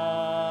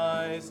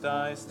Christ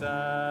I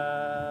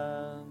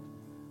stand.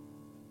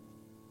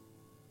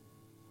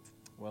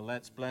 Well,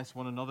 let's bless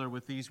one another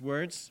with these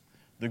words.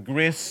 The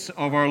grace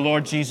of our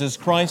Lord Jesus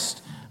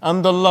Christ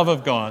and the love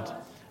of God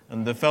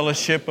and the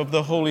fellowship of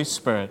the Holy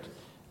Spirit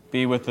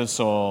be with us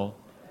all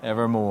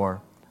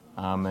evermore.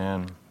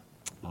 Amen.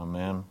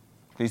 Amen.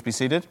 Please be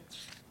seated.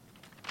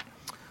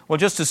 Well,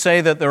 just to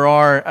say that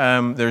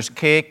there's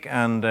cake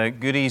and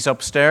goodies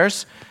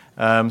upstairs.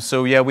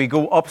 We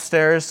go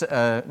upstairs.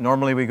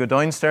 Normally we go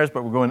downstairs,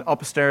 but we're going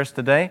upstairs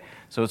today.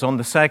 So it's on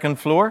the second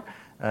floor.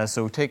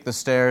 So take the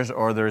stairs,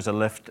 or there's a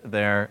lift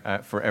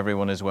there for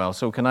everyone as well.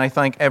 So can I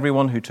thank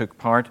everyone who took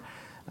part,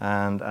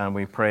 and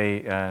we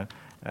pray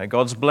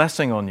God's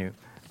blessing on you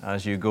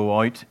as you go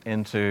out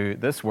into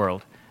this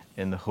world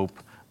in the hope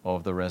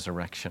of the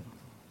resurrection.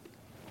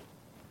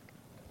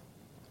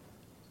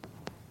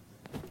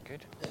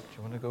 Good. Do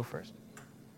you want to go first?